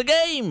get into the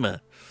game.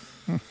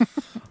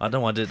 I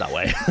don't want to do it that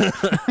way.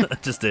 I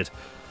just did.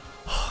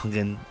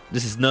 Again,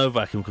 this is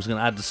nerve-wracking because we're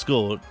going to add the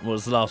score. What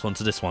was the last one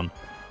to this one?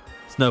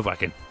 It's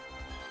nerve-wracking.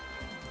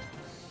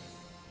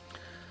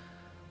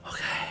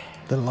 Okay.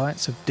 The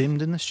lights have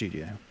dimmed in the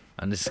studio.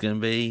 And this is going to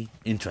be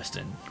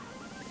interesting.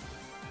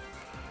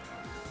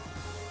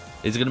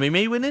 Is it going to be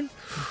me winning?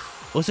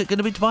 Or is it going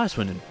to be Tobias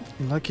winning?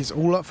 Like it's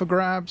all up for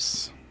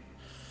grabs.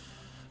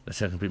 Let's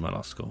see if I can beat my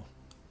last score.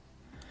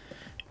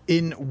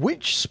 In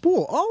which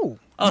sport? Oh,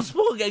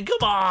 sport game, come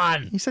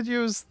on! you said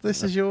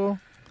this is your...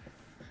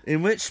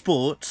 In which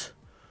sport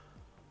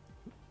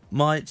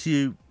might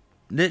you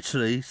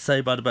literally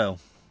say by the bell?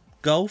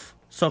 Golf,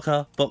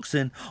 soccer,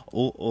 boxing,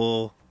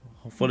 or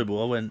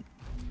volleyball?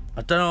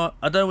 I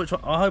don't know which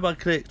one. I hope I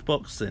clicked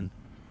boxing.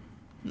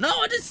 No,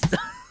 I just...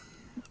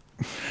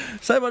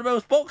 Say by the bell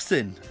was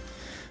boxing.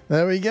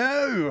 There we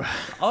go.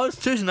 I was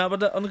choosing that,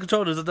 but on the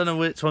controllers, I don't know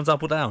which one's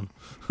up or down.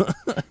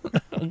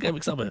 I'm getting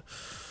mixed up here.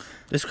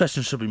 This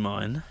question should be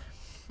mine.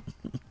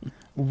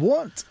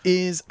 What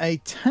is a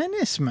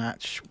tennis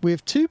match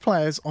with 2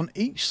 players on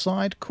each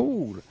side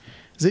called?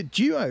 Is it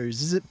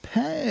duos? Is it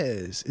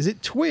pairs? Is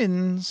it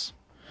twins?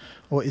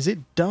 Or is it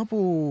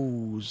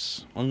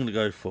doubles? I'm going to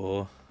go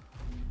for...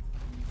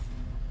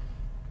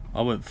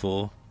 I went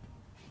for...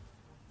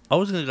 I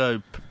was going to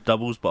go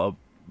doubles, but I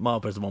might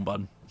have pressed the wrong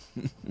button.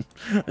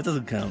 It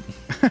doesn't count.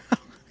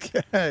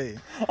 Okay.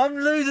 I'm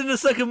losing the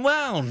second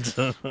round.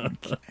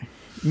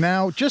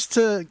 Now, just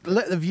to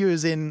let the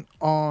viewers in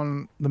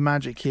on the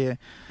magic here,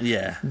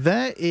 Yeah.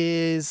 there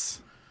is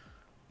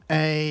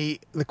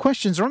the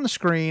questions are on the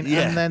screen,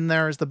 Yeah. and then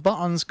there is the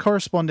buttons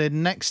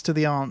corresponding next to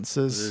the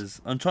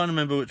answers I'm trying to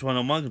remember which one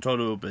on my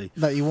controller will be.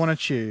 that you want to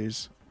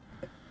choose.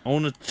 I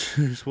want to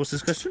choose... What's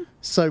this question?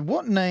 So,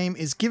 what name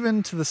is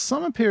given to the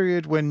summer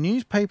period when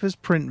newspapers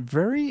print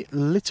very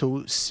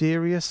little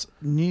serious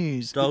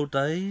news? Dull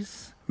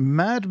days,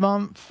 Mad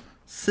month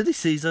silly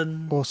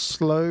season. or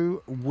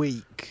slow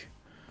week?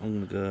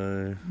 I'm going to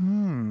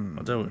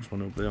go... I don't know which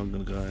one it'll be. I'm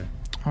going to go...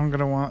 I'm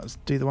going to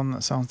do the one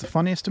that sounds the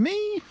funniest to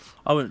me.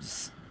 I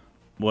went...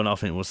 One I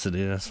think was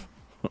silliness.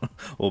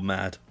 Or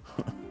mad.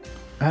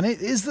 And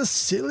it is the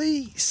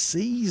silly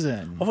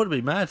season. I thought it'd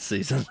be mad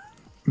season.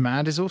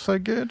 Mad is also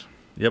good,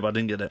 Yeah, but I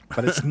didn't get it.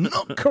 but it's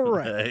not correct.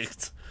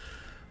 Correct.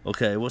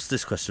 Okay, what's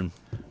this question?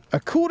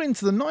 According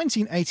to the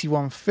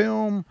 1981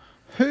 film,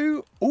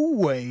 who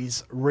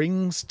always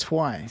rings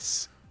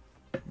twice?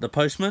 The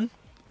postman,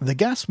 The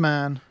gas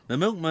man the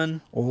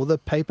milkman. or the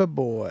paper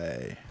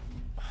boy?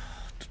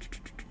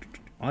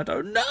 I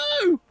don't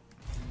know.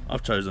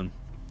 I've chosen.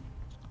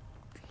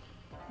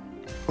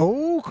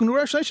 Oh,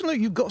 congratulations, Luke.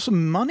 You've got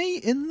some money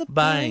in the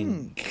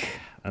bank.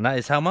 And that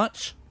is how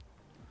much?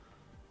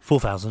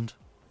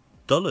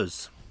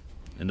 $4,000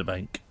 in the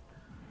bank.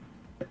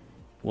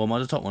 Well, am I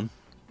the top one?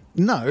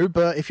 No,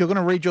 but if you're going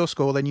to read your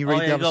score, then you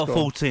read the you other got score.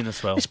 14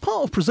 as well. It's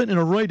part of presenting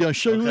a radio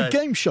show and a Okay.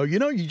 game show. You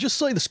know, you just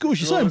say the scores,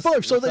 you say them Yours,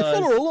 both, so they yours.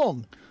 follow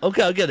along.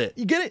 Okay, I get it.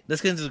 You get it?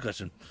 Let's get into the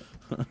question.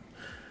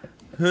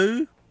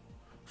 Who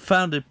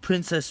founded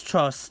Princess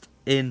Trust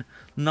in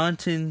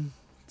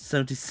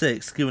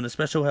 1976, giving a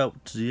special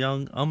help to the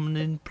young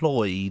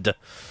unemployed?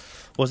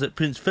 Was it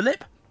Prince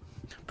Philip,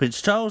 Prince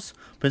Charles,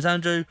 Prince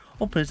Andrew,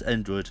 or Prince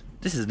Edward?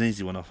 This is an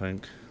easy one, I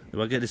think. If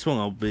I get this wrong,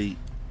 I'll be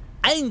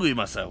angry with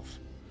myself.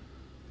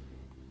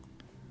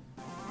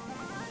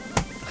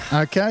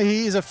 Okay,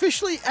 he is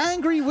officially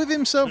angry with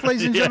himself,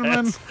 ladies and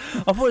gentlemen. Yes.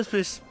 I thought it was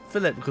Prince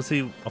Philip because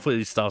I thought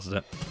he started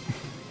it.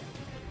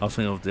 I was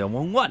thinking of the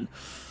wrong one.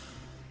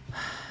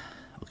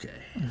 Okay.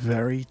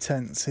 Very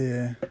tense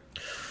here.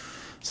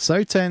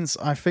 So tense,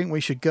 I think we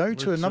should go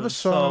to another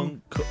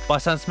song. By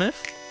Sam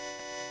Smith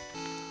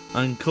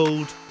and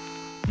called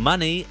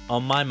Money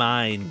on My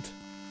Mind.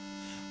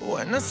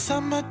 When the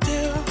summer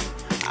deal,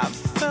 I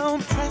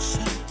felt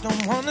pressure.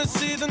 Don't wanna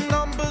see the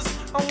numbers,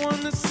 I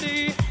wanna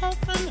see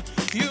heaven.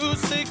 You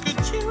say, could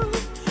you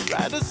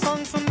write a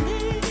song for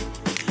me?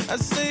 I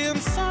say, I'm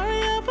sorry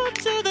about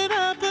you that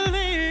I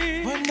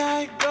believe. When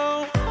I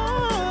go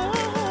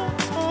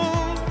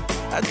home,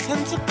 I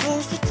tend to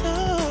close the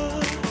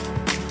door.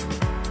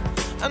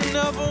 I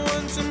never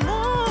want to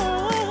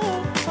more.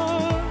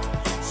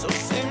 So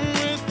sing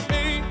with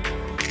me,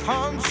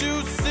 can't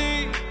you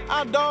see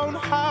I don't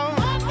have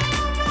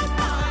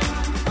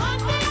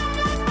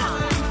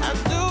I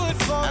do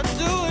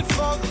it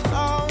for the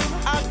love.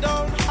 I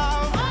don't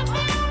have. I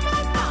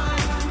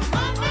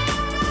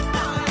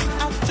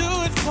do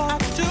it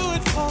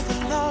for the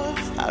love.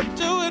 I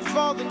do it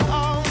for the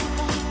love.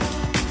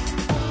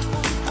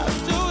 I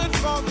do it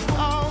for the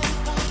love.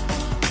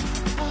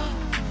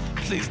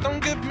 Please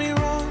don't get me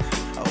wrong.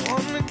 I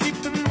wanna keep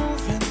it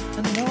moving. I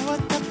know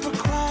what that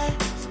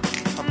requires.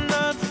 I'm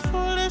not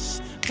foolish.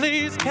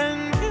 Please,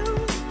 can you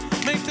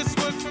make this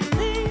work for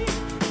me?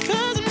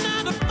 'Cause I'm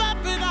not a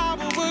puppet. I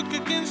will work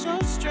against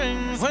your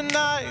strings. When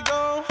I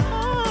go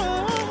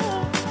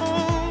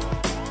home,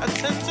 I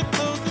tend to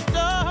close the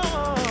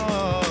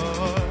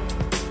door.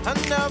 I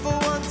never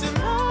wanted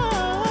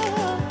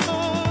more.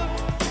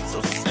 So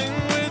sing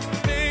with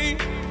me.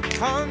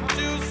 Can't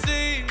you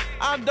see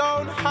I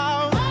don't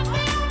have?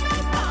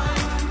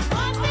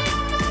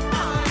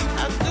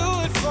 I do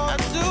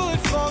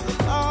it for the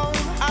love.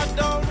 I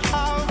don't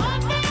have. I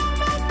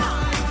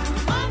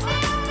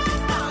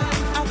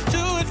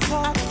do it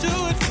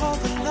for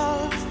the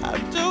love. I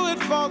do it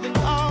for the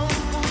love.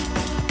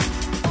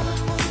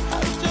 I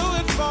do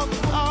it for the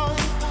love.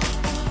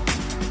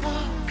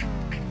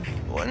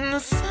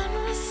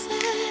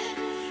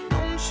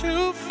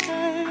 you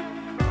afraid?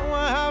 No,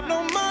 I have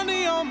no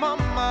money on my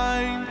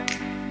mind.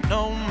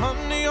 No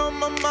money on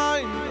my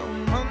mind. No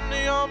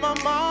money on my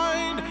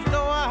mind.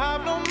 No, I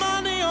have no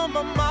money on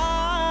my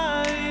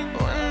mind.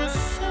 When the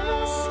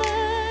sun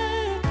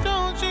said,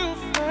 don't you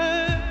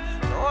fret.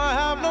 No, I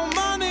have no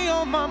money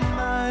on my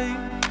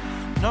mind.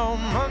 No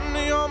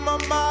money on my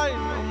mind.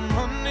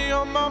 No money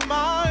on my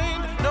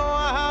mind. No,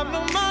 I have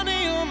no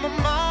money on my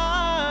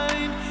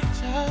mind.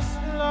 Just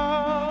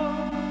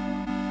love.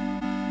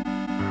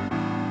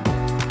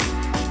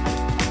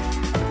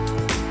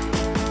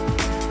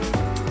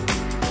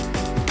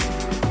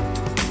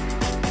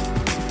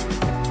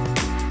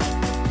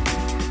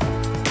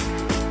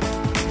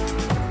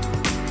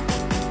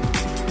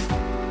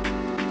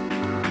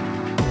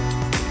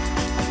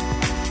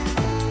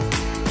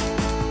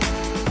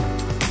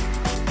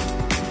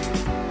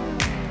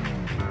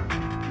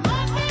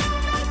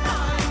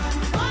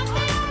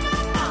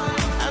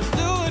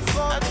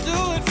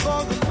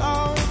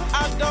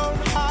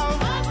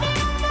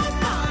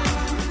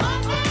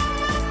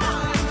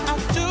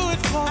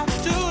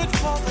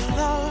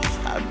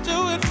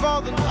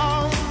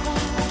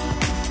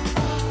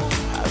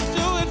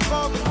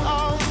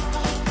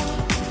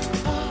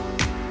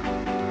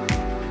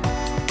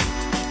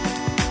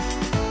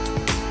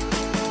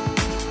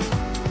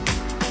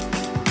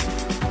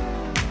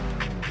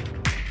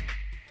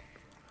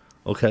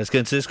 Okay, let's get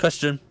into this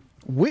question.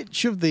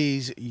 Which of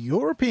these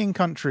European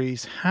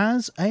countries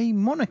has a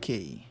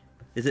monarchy?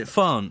 Is it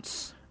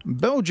France,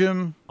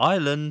 Belgium,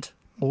 Ireland,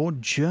 or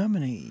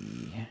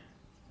Germany?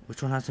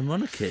 which one has a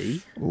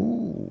monarchy?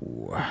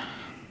 Ooh.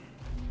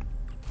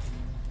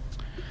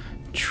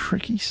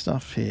 Tricky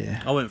stuff here.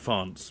 I went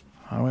France.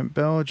 I went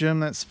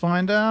Belgium. Let's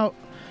find out.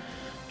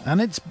 And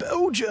it's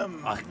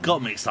Belgium. I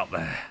got mixed up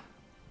there.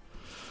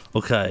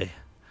 Okay.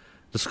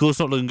 The score's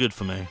not looking good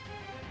for me.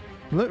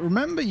 Look,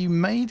 remember you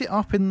made it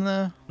up in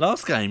the...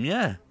 Last game,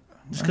 yeah.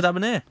 This could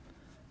happen here.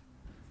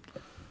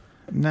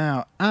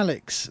 Now,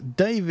 Alex,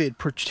 David,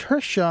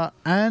 Patricia,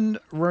 and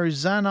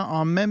Rosanna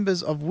are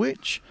members of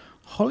which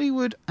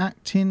Hollywood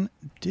acting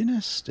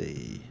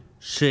dynasty?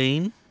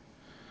 Sheen,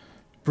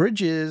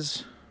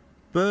 Bridges,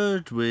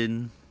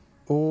 Birdwin.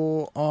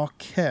 or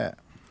Arquette?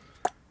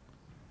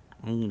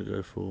 I'm going to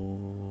go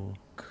for...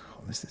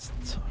 God, this is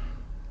tough.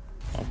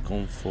 I've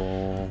gone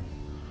for...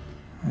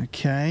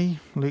 Okay,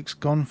 Luke's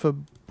gone for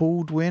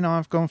Baldwin.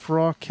 I've gone for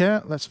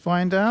Arquette. Let's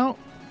find out.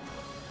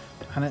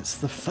 And it's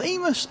the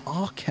famous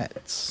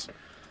Arquettes.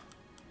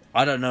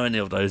 I don't know any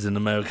of those in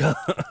America.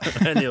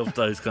 Any of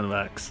those kind of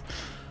acts.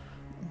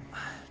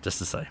 Just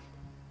to say.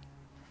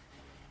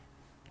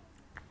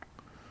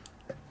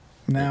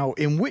 Now,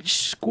 in which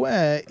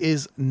square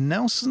is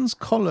Nelson's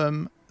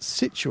Column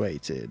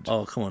situated?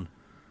 Oh, come on.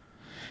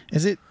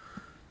 Is it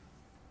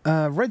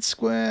Red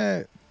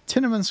Square,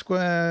 Tiananmen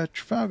Square,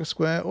 Trafalgar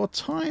Square, or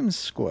Times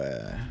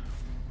Square?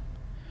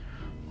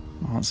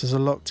 Answers are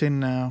locked in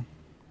now.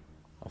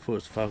 I thought it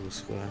was Trafalgar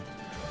Square.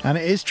 And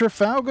it is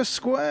Trafalgar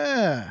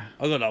Square.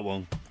 I got that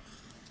one.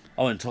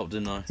 I went top,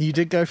 didn't I? You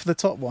did go for the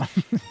top one.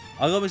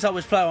 I got mixed up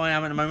which player I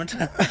am at the moment.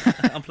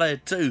 I'm player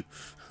 2.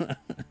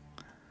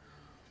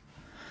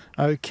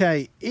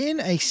 Okay,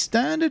 in a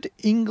standard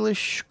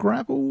English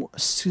Scrabble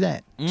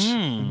set,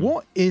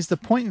 what is the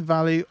point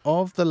value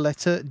of the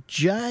letter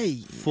J?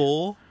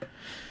 4,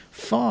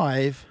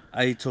 5,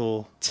 8,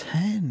 or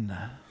 10.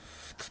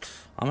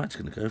 I'm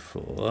actually going to go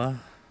for...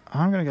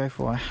 I'm going to go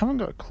for... I haven't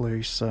got a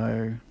clue,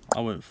 so... I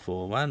went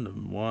for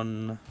random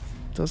 1.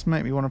 Does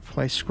make me want to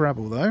play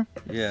Scrabble, though.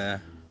 Yeah.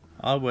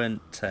 I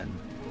went 10.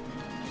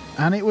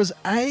 And it was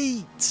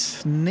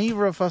 8.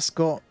 Neither of us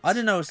got... I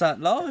didn't know it was that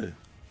low.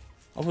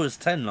 I thought it was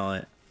 10,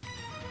 like...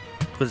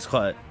 Because it's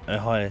quite a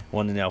high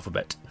one in the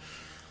alphabet.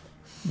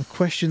 The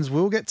questions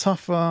will get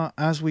tougher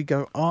as we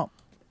go up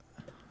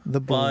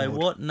the board. By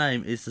what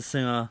name is the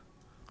singer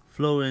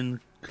Florian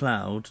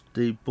Cloud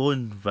de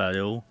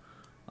Boinville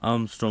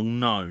Armstrong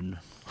known?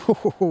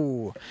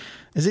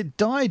 Is it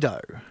Dido?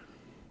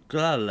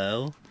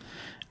 Galileo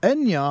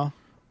Enya?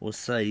 or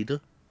Sade?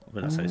 I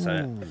think that's how you say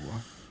it.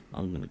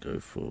 I'm going to go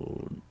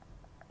for...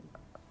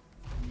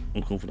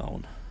 I'm going for that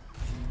one.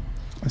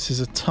 This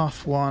is a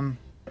tough one.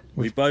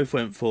 We both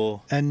went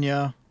for...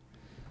 Enya.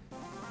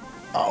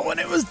 Oh, and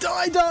it was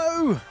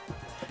Dido!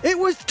 It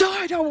was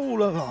Dido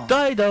all along!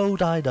 Dido.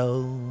 I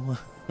don't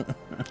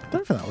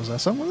think that was our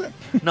song, was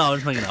it? No, I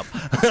was making up.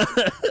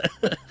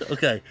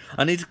 Okay,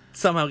 I need to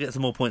somehow get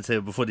some more points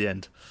here before the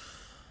end.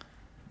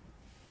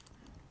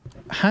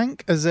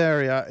 Hank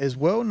Azaria is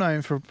well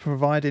known for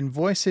providing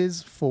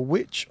voices for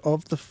which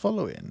of the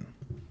following?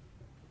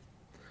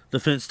 The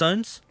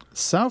Flintstones,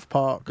 South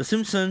Park, The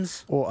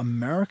Simpsons, or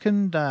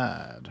American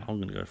Dad? I'm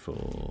going to go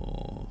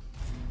for...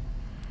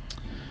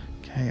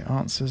 Okay,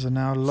 answers are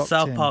now locked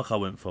South in. Park I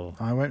went for.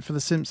 I went for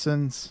The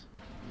Simpsons.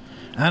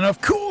 And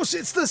of course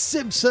it's The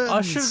Simpsons!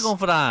 I should have gone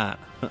for that.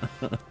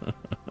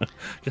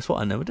 Guess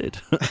what? I never did.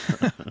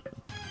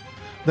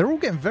 They're all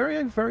getting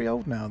very, very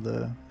old now,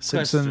 the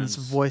Simpsons Questions.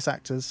 voice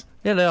actors.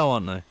 Yeah, they are,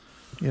 aren't they?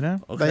 You know?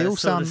 Okay, they all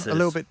so sound this a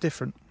little is- bit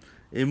different.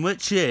 In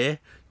which year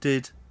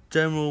did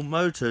General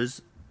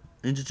Motors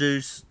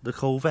introduce the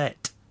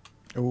Corvette?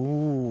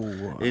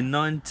 Ooh. In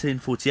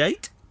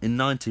 1948, in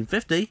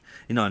 1950,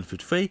 in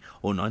 1953,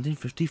 or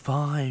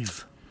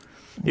 1955?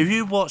 If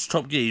you watch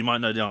Top Gear, you might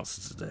know the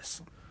answer to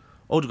this.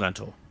 Or the Grand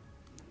Tour.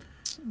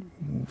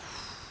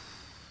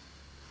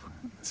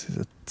 This is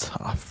a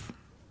tough.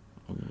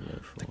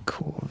 The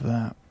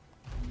Corvette.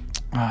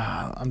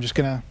 I'm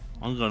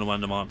going to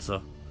random answer.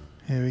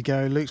 Here we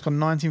go. Luke's gone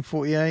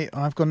 1948.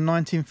 I've gone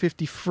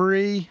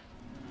 1953.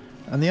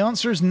 And the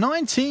answer is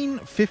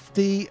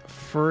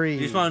 1953.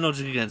 Use my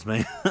logic against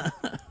me.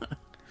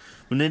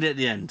 We're nearly at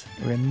the end.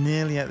 We're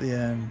nearly at the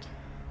end.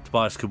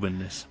 Tobias could win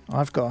this.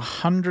 I've got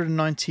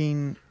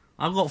 119.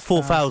 I've got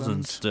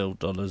 4,000 still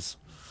dollars.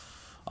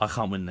 I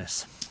can't win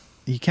this.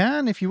 You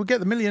can if you would get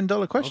the $1 million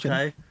question.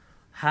 Okay.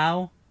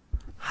 How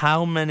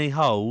many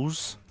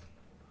holes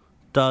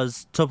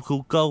does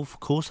Tropical Golf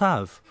Course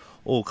have?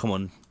 Oh, come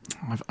on.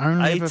 I've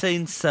only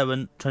 18,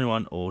 7,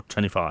 21, or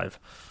 25.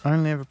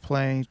 Only ever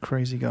played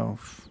Crazy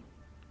Golf.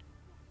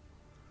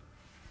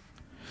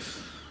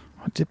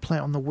 I did play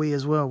it on the Wii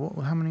as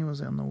well. How many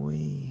was it on the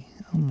Wii?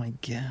 Oh my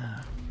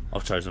god.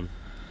 I've chosen.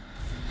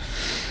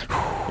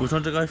 Which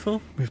one to go for?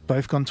 We've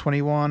both gone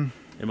 21.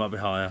 It might be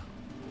higher.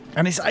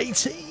 And it's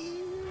 18.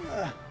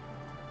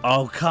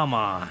 Oh, come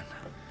on.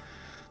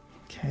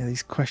 Okay,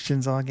 these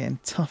questions are getting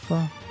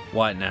tougher.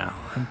 Right now.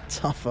 And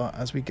tougher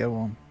as we go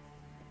on.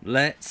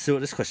 Let's see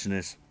what this question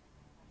is.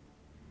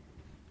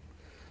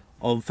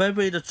 On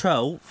February the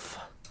 12th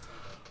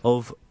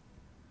of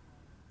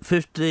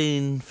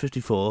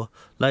 1554,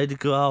 Lady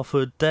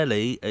Garthard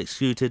Delhi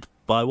executed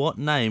by what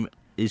name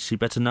is she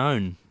better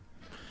known?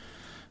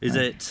 Is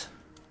it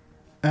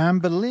Anne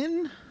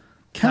Boleyn,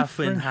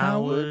 Catherine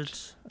Howard,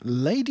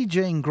 Lady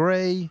Jane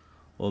Grey,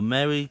 or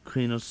Mary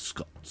Queen of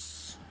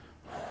Scots?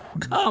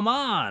 Come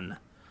on!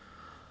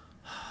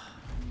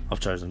 I've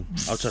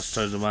just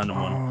chosen a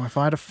random one. Oh, if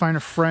I had to phone a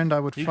friend,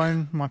 I would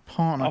phone my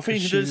partner. I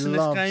think you can do this in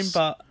this game,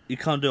 but you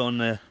can't do it on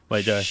the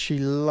radio. She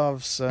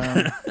loves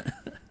the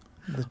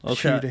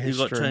Tudor history. You've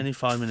got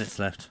 25 minutes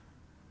left.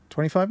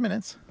 25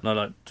 minutes?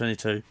 No,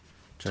 22.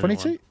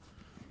 22?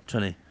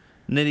 20.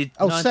 Nearly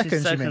 90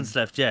 seconds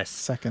left, yes.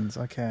 Seconds,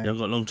 okay. You haven't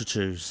got long to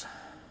choose.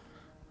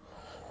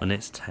 When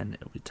it's 10,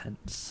 it'll be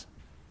tense.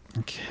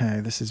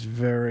 Okay, this is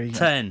very...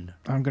 10.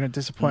 I'm going to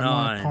disappoint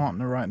 9, my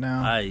partner right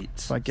now. 8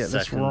 if I get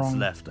seconds this wrong.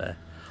 Left there.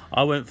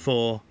 I went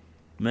for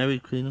Mary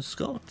Queen of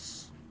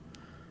Scots.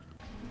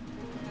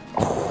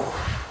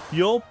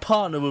 Your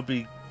partner would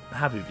be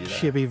happy with you there.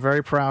 She'd be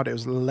very proud. It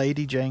was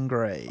Lady Jane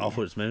Grey. I thought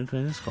it was Mary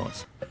Queen of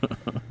Scots.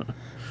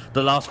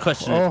 The last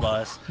question,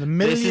 Tobias. The $1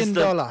 million.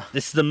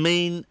 This is the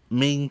mean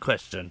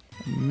question.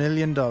 $1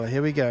 million.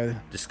 Here we go.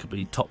 This could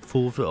be top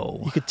 4 of it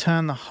all. You could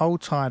turn the whole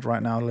tide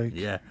right now, Luke.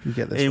 Yeah. If you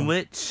get this In one.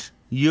 which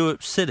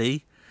Europe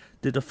city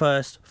did the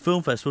first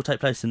film festival take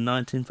place in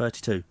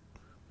 1932?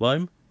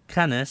 Rome,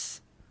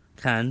 Cannes,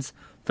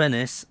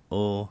 Venice,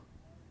 or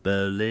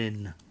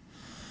Berlin?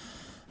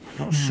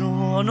 Not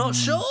sure.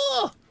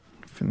 I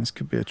think this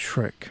could be a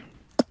trick.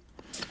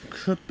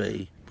 Could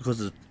be,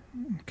 because of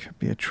Could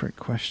be a trick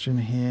question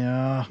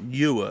here.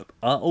 Europe.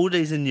 Are all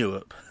these in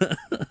Europe?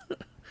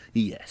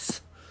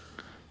 Yes.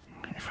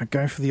 If I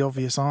go for the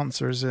obvious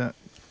answer, is it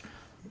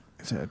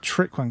a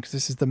trick one? Because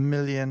this is the $1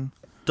 million.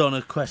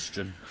 Donna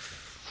question.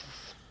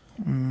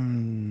 I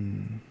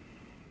don't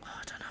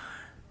know.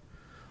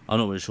 I'm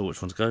not really sure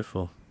which one to go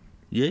for.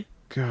 You?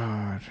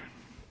 God.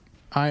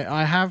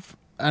 I have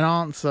an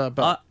answer,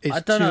 but it's I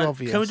don't too know.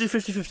 obvious. Can we do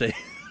 50-50?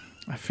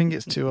 I think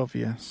it's too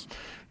obvious.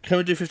 Can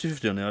we do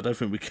 50-50 on it? I don't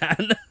think we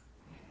can.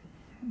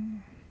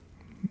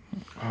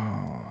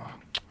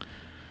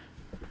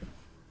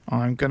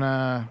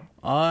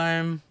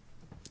 I'm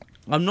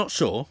not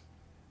sure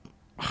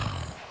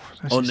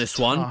on this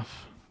one.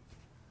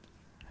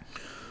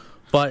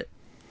 But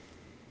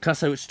can I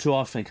say which two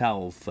I think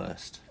out of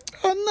first?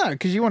 Oh no,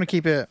 because you want to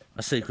keep it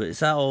a secret.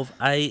 It's out of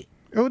a.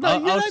 Oh no,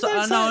 I'm not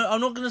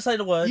going to say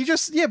the word. You're going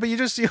to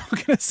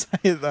say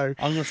it though.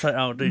 I'm going to say it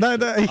out. No.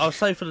 I'll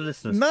say for the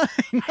listeners. No.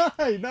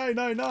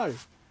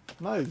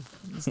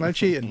 There's no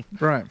cheating.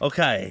 Right.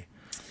 Okay.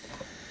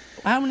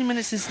 How many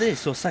minutes is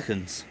this, or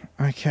seconds?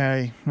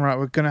 Okay. Right.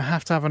 We're going to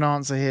have an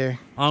answer here.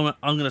 I'm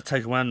going to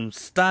take a random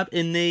stab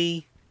in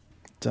the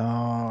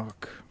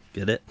dark.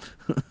 Get it?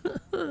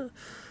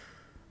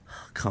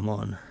 Come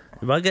on.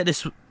 If I get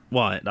this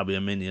right, that'll be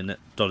 $1 million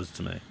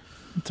to me.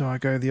 Do I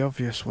go the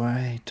obvious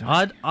way?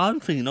 I'm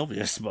thinking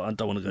obvious, but I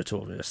don't want to go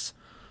too obvious.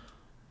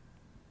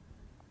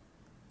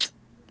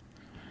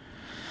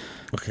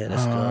 Okay,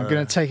 let's go. I'm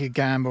going to take a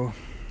gamble.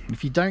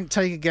 If you don't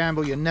take a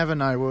gamble, you'll never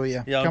know, will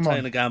you? Yeah, I'm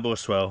taking a gamble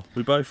as well.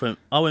 We both went.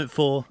 I went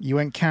for. You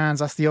went Cannes.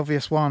 That's the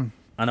obvious one.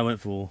 And I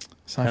went for.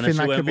 So I think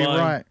that could be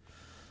right.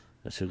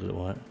 Let's see if I got it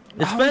right.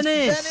 It's Venice.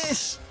 It's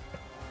Venice.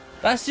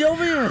 That's the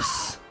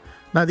obvious.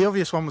 No, the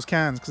obvious one was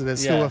Cannes because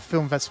there's still a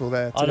film festival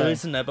there today. Oh, there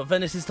isn't there? But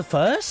Venice is the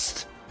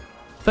first.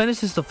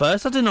 Venice is the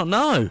first. I did not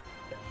know.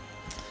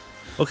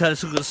 Okay,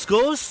 let's look at the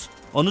scores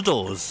on the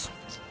doors.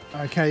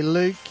 Okay,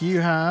 Luke, you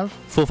have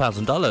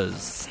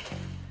 $4,000.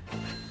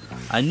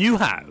 And you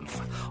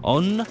have,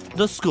 on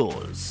the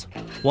scores,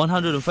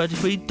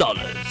 $133.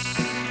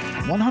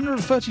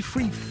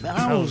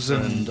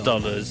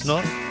 $133,000.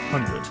 Not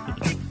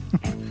 100.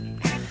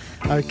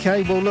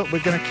 Okay, well, look, we're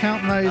going to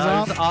count those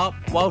up.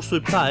 Whilst we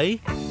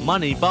play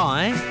Money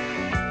by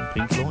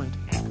Pink Floyd.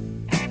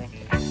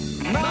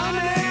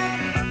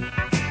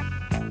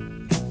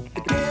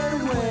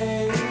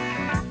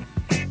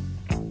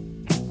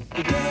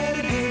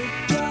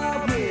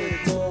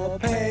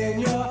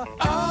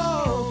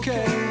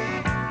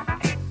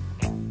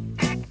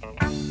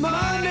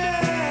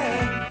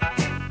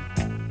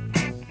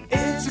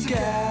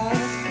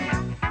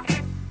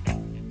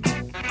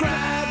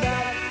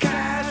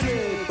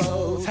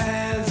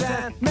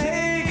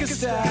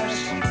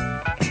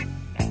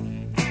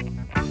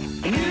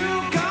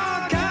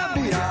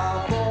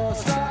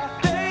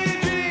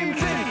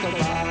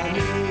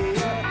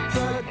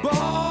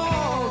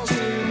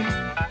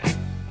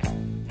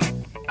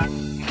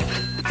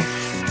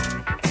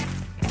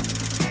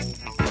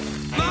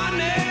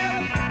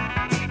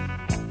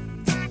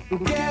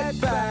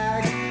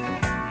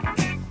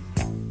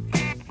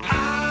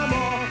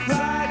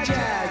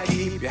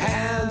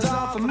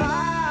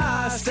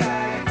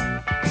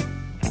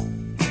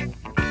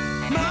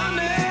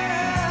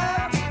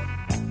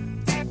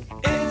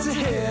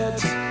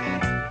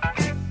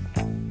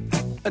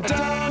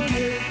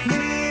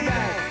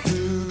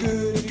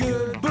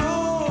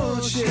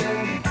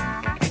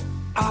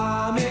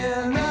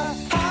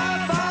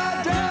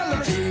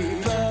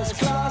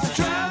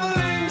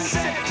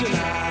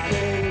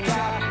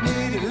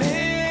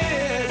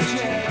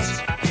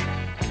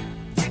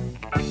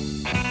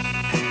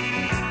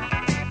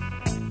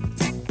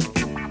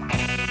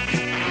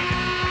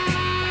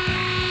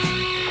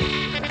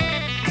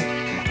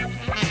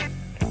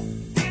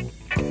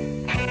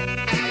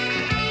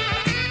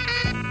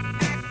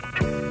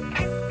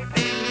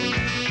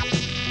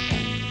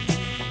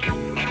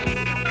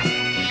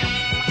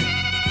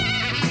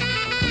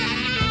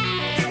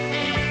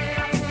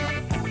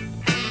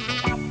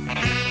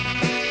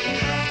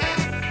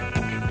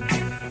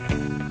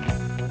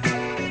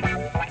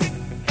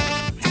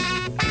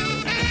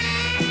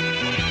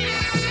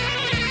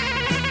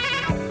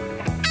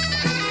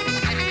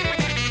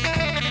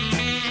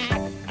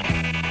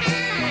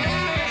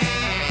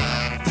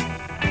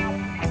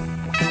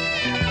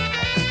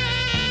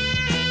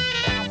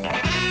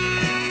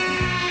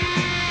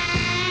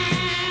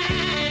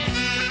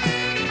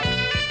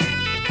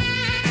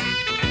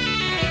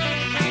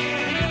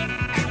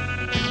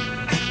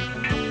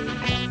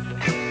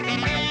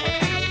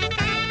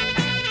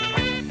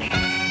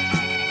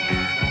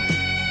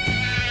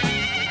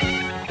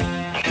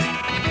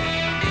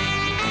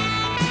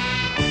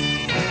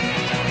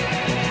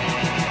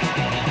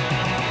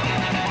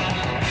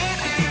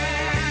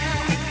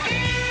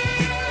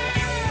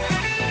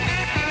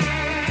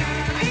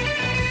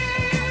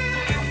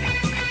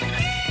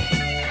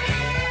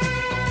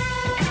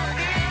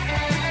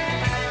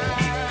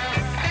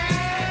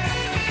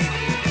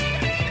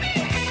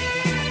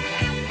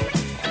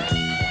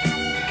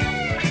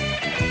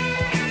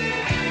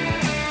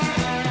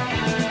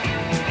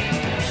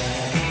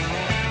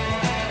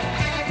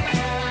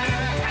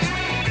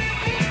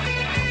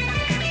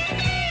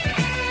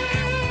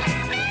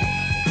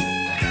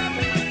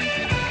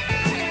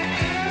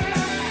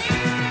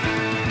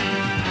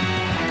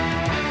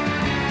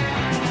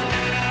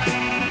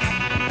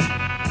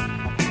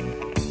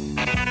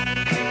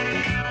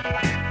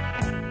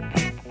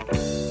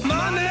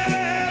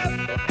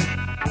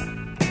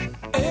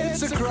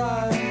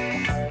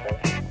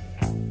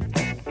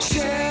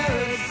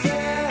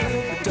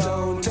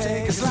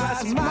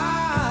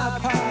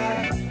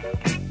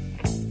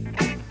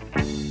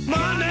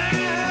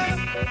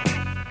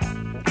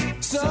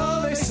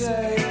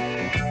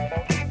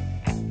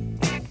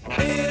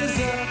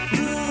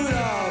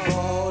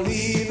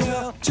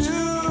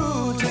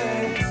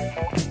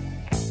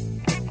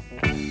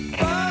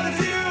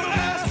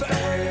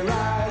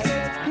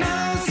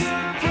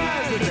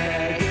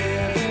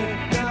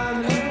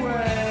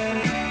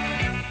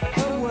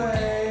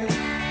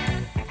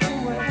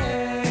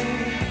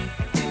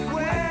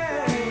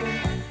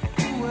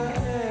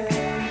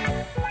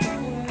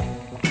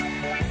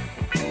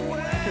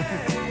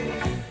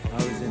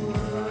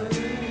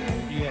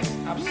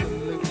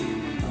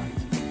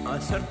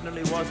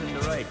 certainly was in the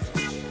right.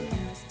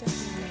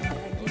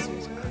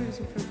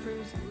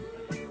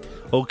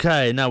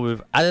 Okay, now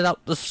we've added up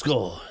the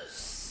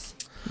scores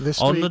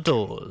on the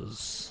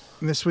doors.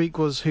 This week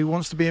was Who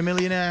Wants to Be a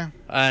Millionaire?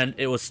 And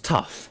it was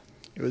tough.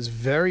 It was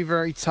very,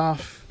 very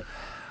tough.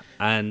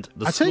 And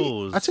the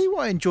scores... I tell you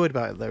what I enjoyed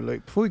about it, though,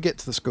 Luke, before we get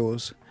to the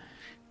scores,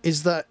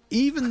 is that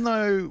even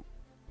though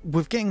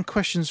we're getting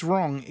questions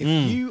wrong, if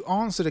you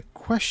answered a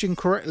question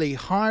correctly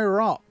higher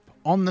up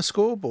on the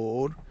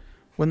scoreboard,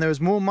 when there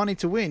was more money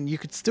to win, you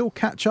could still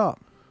catch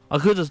up. I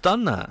could have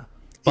done that,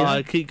 but Yeah.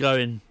 I keep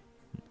going...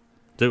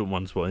 Doing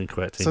ones were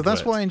incorrect. So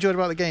that's what I enjoyed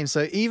about the game.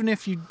 So even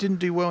if you didn't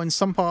do well in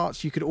some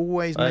parts, you could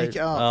always make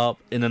it up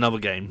in another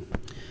game.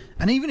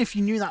 And even if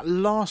you knew that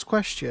last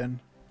question,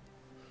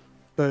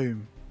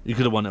 Boom. You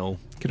could have won it all.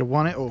 Could have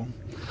won it all.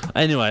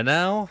 Anyway,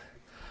 now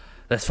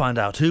let's find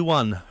out who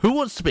won. Who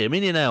wants to be a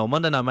millionaire on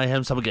Monday Night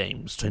Mayhem Summer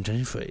Games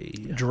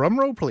 2023? Drum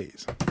roll,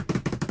 please.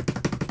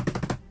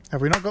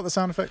 Have we not got the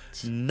sound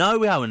effects? No,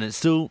 we haven't. It's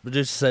still, the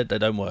producer said they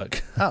don't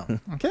work. Oh,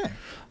 okay.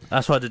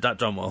 That's why I did that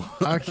drum roll.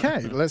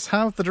 Okay, let's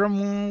have the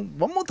drum roll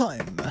one more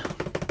time.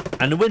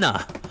 And the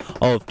winner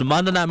of the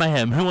Monday Night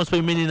Mayhem Who Wants to Be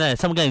a Millionaire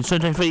Summer Games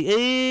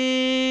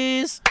 2023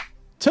 is...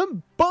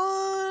 Tobias!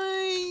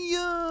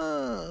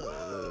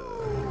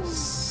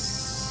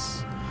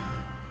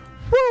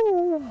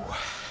 Woo!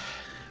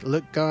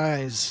 Look,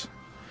 guys,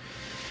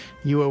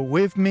 you were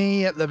with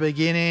me at the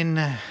beginning,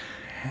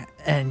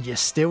 and you're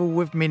still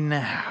with me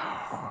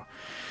now,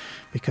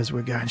 because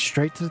we're going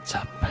straight to the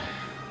top.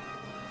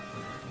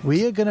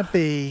 We are going to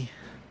be,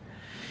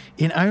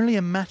 in only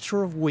a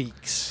matter of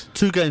weeks,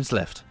 2 games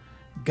left,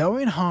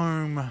 going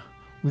home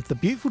with the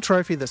beautiful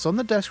trophy that's on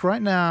the desk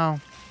right now,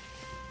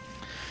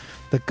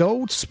 the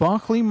gold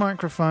sparkly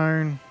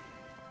microphone,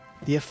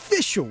 the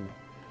official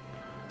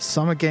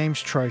Summer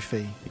Games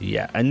trophy.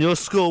 Yeah, and your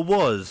score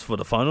was, for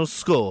the final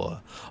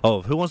score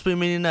of Who Wants to Be a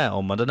Millionaire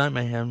on Monday Night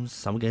Mayhem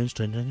Summer Games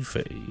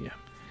 2023.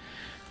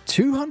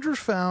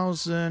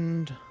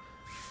 200,000...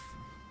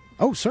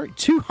 Oh, sorry,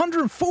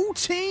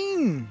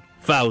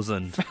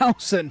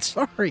 214,000.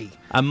 Sorry.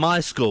 And my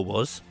score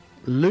was...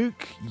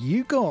 Luke,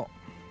 you got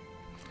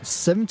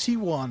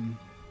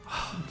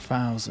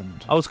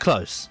 71,000. I was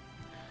close.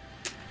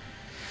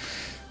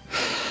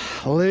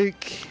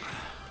 Luke,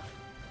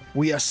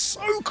 we are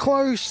so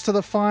close to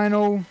the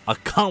final. I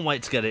can't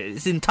wait to get it.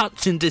 It's in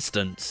touching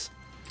distance.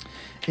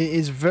 It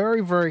is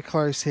very, very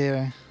close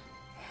here.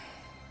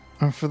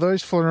 And for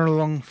those following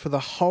along for the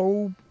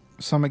whole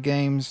Summer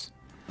Games,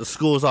 the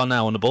scores are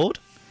now on the board.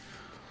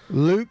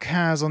 Luke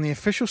has on the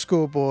official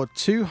scoreboard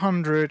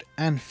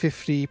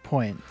 250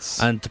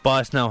 points. And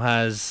Tobias now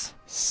has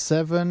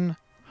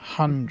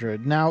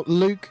 700. Now,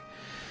 Luke,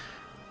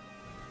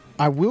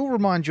 I will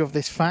remind you of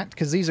this fact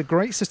because these are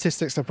great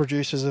statistics the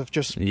producers have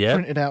just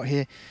printed out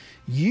here.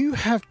 You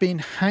have been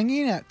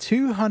hanging at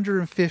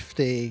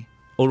 250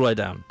 all the way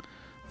down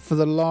for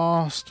the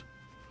last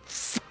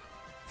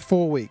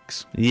 4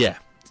 weeks. Yeah.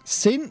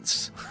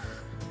 Since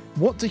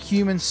What Do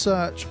Humans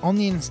Search on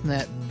the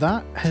internet,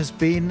 that has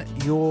been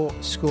your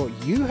score.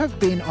 You have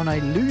been on a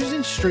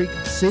losing streak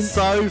since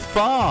so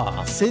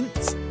far.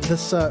 Since the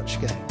search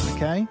game,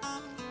 okay?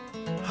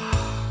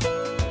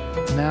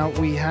 Now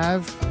we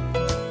have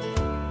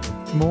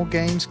more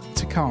games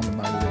to come,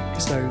 though, Luke.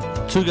 So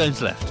 2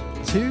 games left.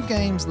 2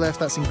 games left.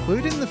 That's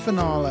including the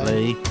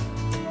finale.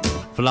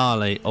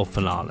 Finale of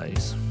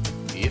finales.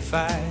 If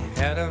I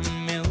had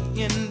 $1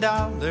 million,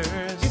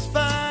 if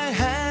I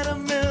had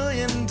 $1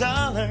 million,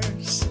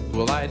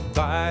 well, I'd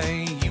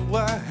buy you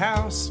a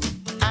house.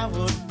 I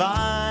would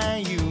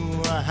buy you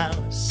a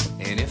house.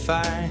 And if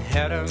I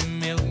had $1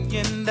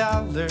 million,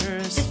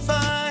 if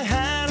I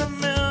had $1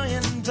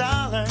 million,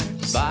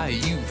 buy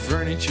you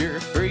furniture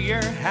for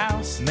your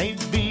house,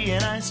 maybe a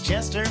nice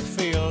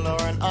Chesterfield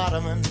or an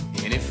ottoman.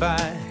 And if I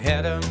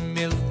had $1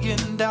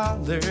 million,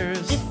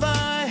 if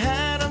I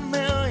had $1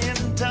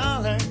 million,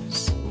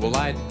 well,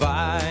 I'd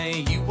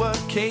buy you a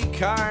K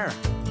car,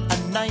 a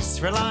nice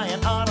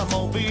Reliant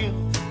automobile.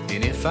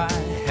 And if I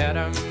had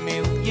 $1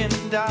 million,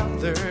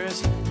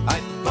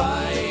 I'd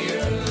buy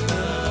your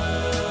love.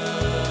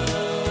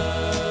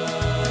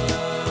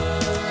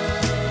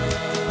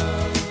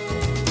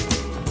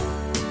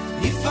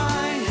 If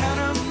I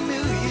had $1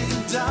 million,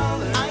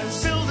 I'd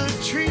build a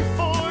tree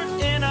fort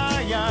in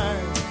our yard.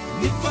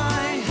 If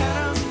I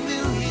had $1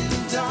 million,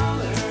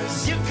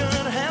 you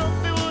could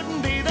help, it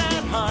wouldn't be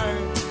that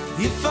hard.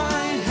 If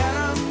I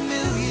had $1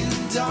 million,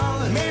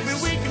 maybe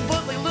we could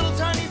put like a little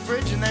tiny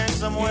fridge in there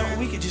somewhere. You know,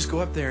 we could just go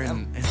up there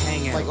and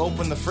hang out. Like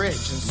open the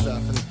fridge and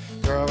stuff, and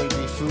there'll always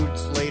be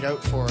foods laid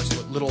out for us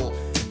with little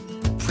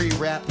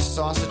pre-wrapped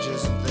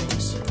sausages and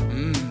things.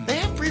 They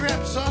have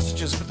pre-wrapped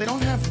sausages, but they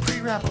don't have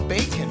pre-wrapped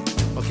bacon.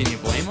 Well, can you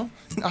blame them?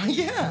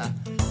 Yeah.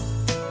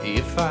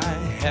 If I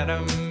had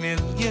 $1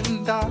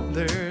 million,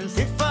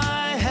 if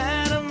I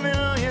had $1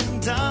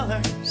 million,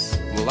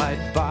 well,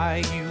 I'd buy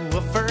you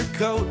a fur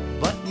coat,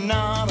 but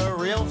not a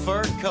real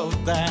fur coat,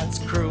 that's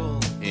cruel.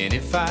 And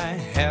if I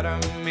had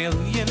 $1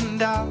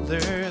 million,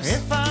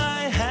 if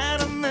I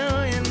had $1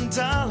 million,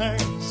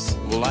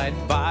 well,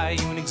 I'd buy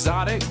you an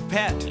exotic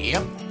pet.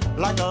 Yep,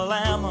 like a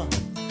llama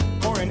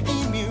or an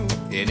emu.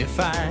 And if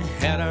I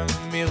had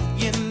 $1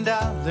 million,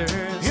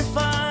 if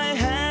I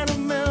had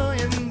 $1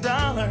 million,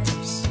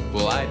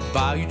 well, I'd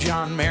buy you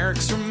John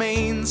Merrick's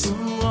remains.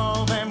 Ooh,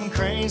 all them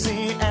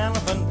crazy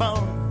elephant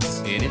bones.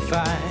 And if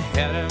I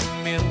had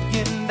 $1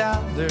 million,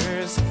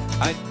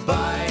 I'd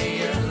buy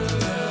your love.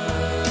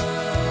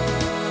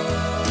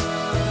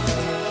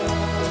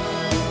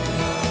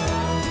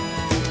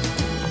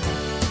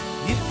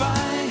 If I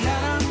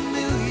had $1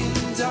 million,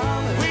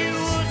 we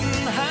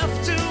wouldn't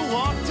have to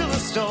walk to the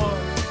store.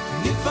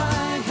 And if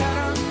I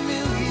had $1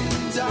 million,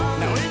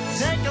 now we'd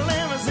take a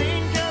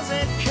limousine 'cause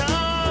it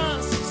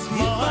costs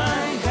more. If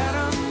I had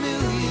 $1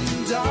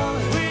 million,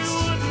 we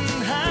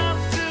wouldn't have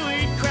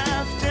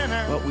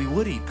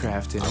would eat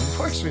Kraft Dinner. Of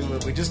course we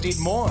would. We just eat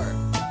more.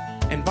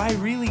 And buy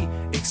really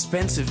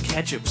expensive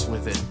ketchups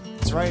with it.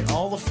 That's right.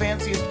 All the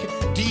fanciest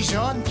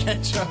Dijon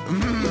ketchup.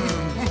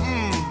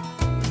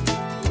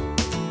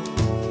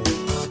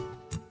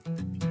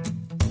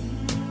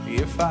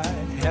 If I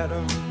had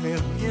 $1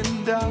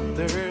 million,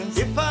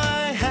 If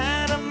I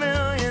had $1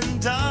 million,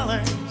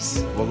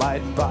 well,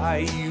 I'd buy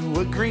you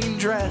a green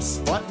dress.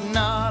 but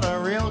not a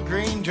real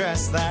green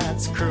dress.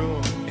 That's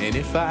cruel. And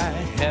if I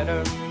had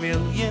 $1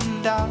 million,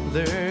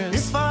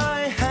 If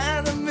I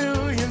had $1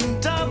 million,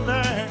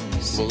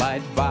 well,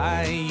 I'd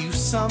buy you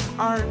some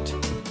art.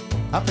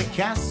 a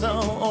Picasso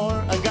or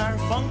a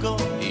Garfunkel.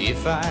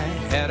 If I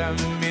had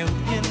 $1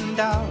 million,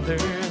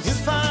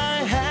 If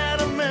I had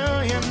 $1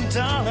 million,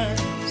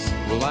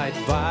 well, I'd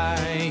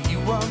buy you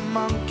a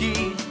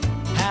monkey.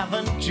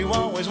 haven't you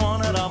always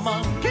wanted a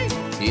monkey?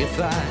 If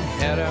I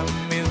had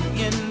 $1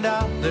 million,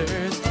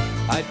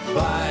 I'd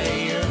buy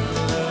your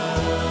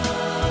love.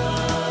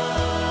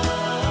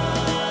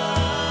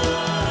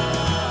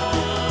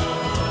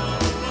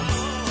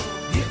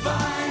 If I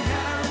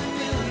had $1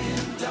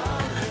 million.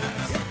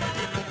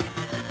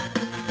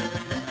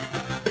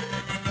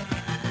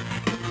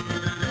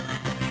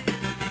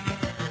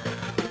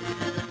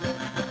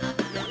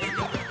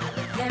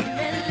 Let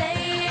me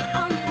lay it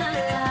on the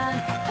line.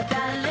 I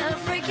got a little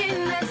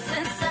freakiness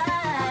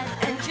inside,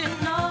 and you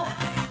know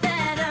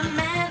that a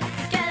man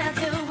has gotta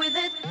deal with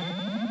it.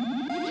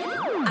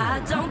 I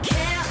don't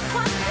care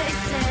what they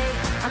say.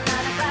 I'm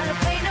not about to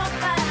pay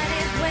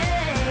nobody's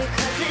way,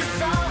 'cause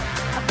it's all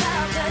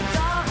about the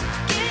dog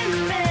in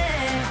me.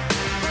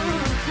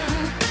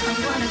 I'm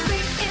gonna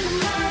freak in the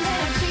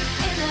morning, freak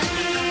in the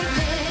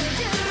evening.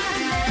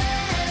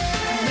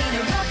 I need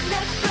a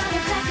roughneck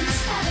running back and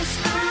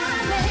satisfy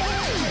me.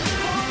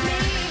 For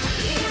me,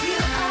 if you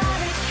are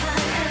the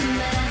kind of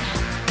man,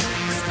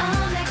 'cause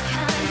I'm the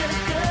kind of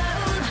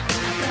girl.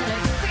 I've got a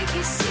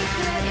freaky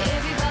secret,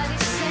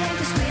 everybody's saying,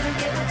 'cause we don't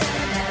get what's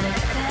done about it.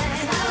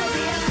 I'll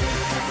be a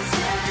freak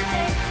until the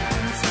day,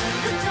 until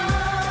the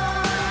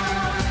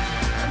dawn.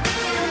 I'm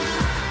thinking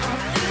all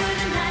through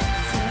the night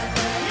till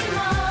early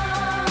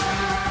morn.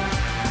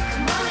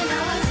 Come on and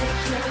I will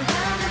take you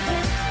around the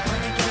bend,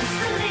 one against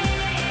the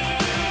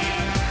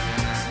lead.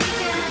 'Cause we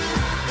can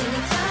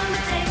any time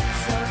of day,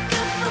 so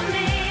good for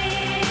me.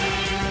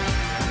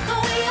 But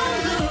we are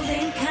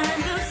moving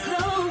kind of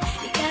slow.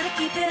 You gotta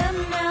keep it up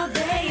now,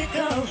 there you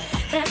go.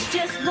 That's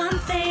just one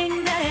thing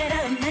that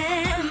a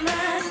man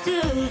must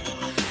do.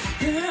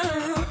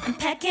 I'm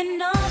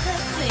packing all the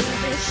things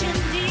that you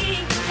need.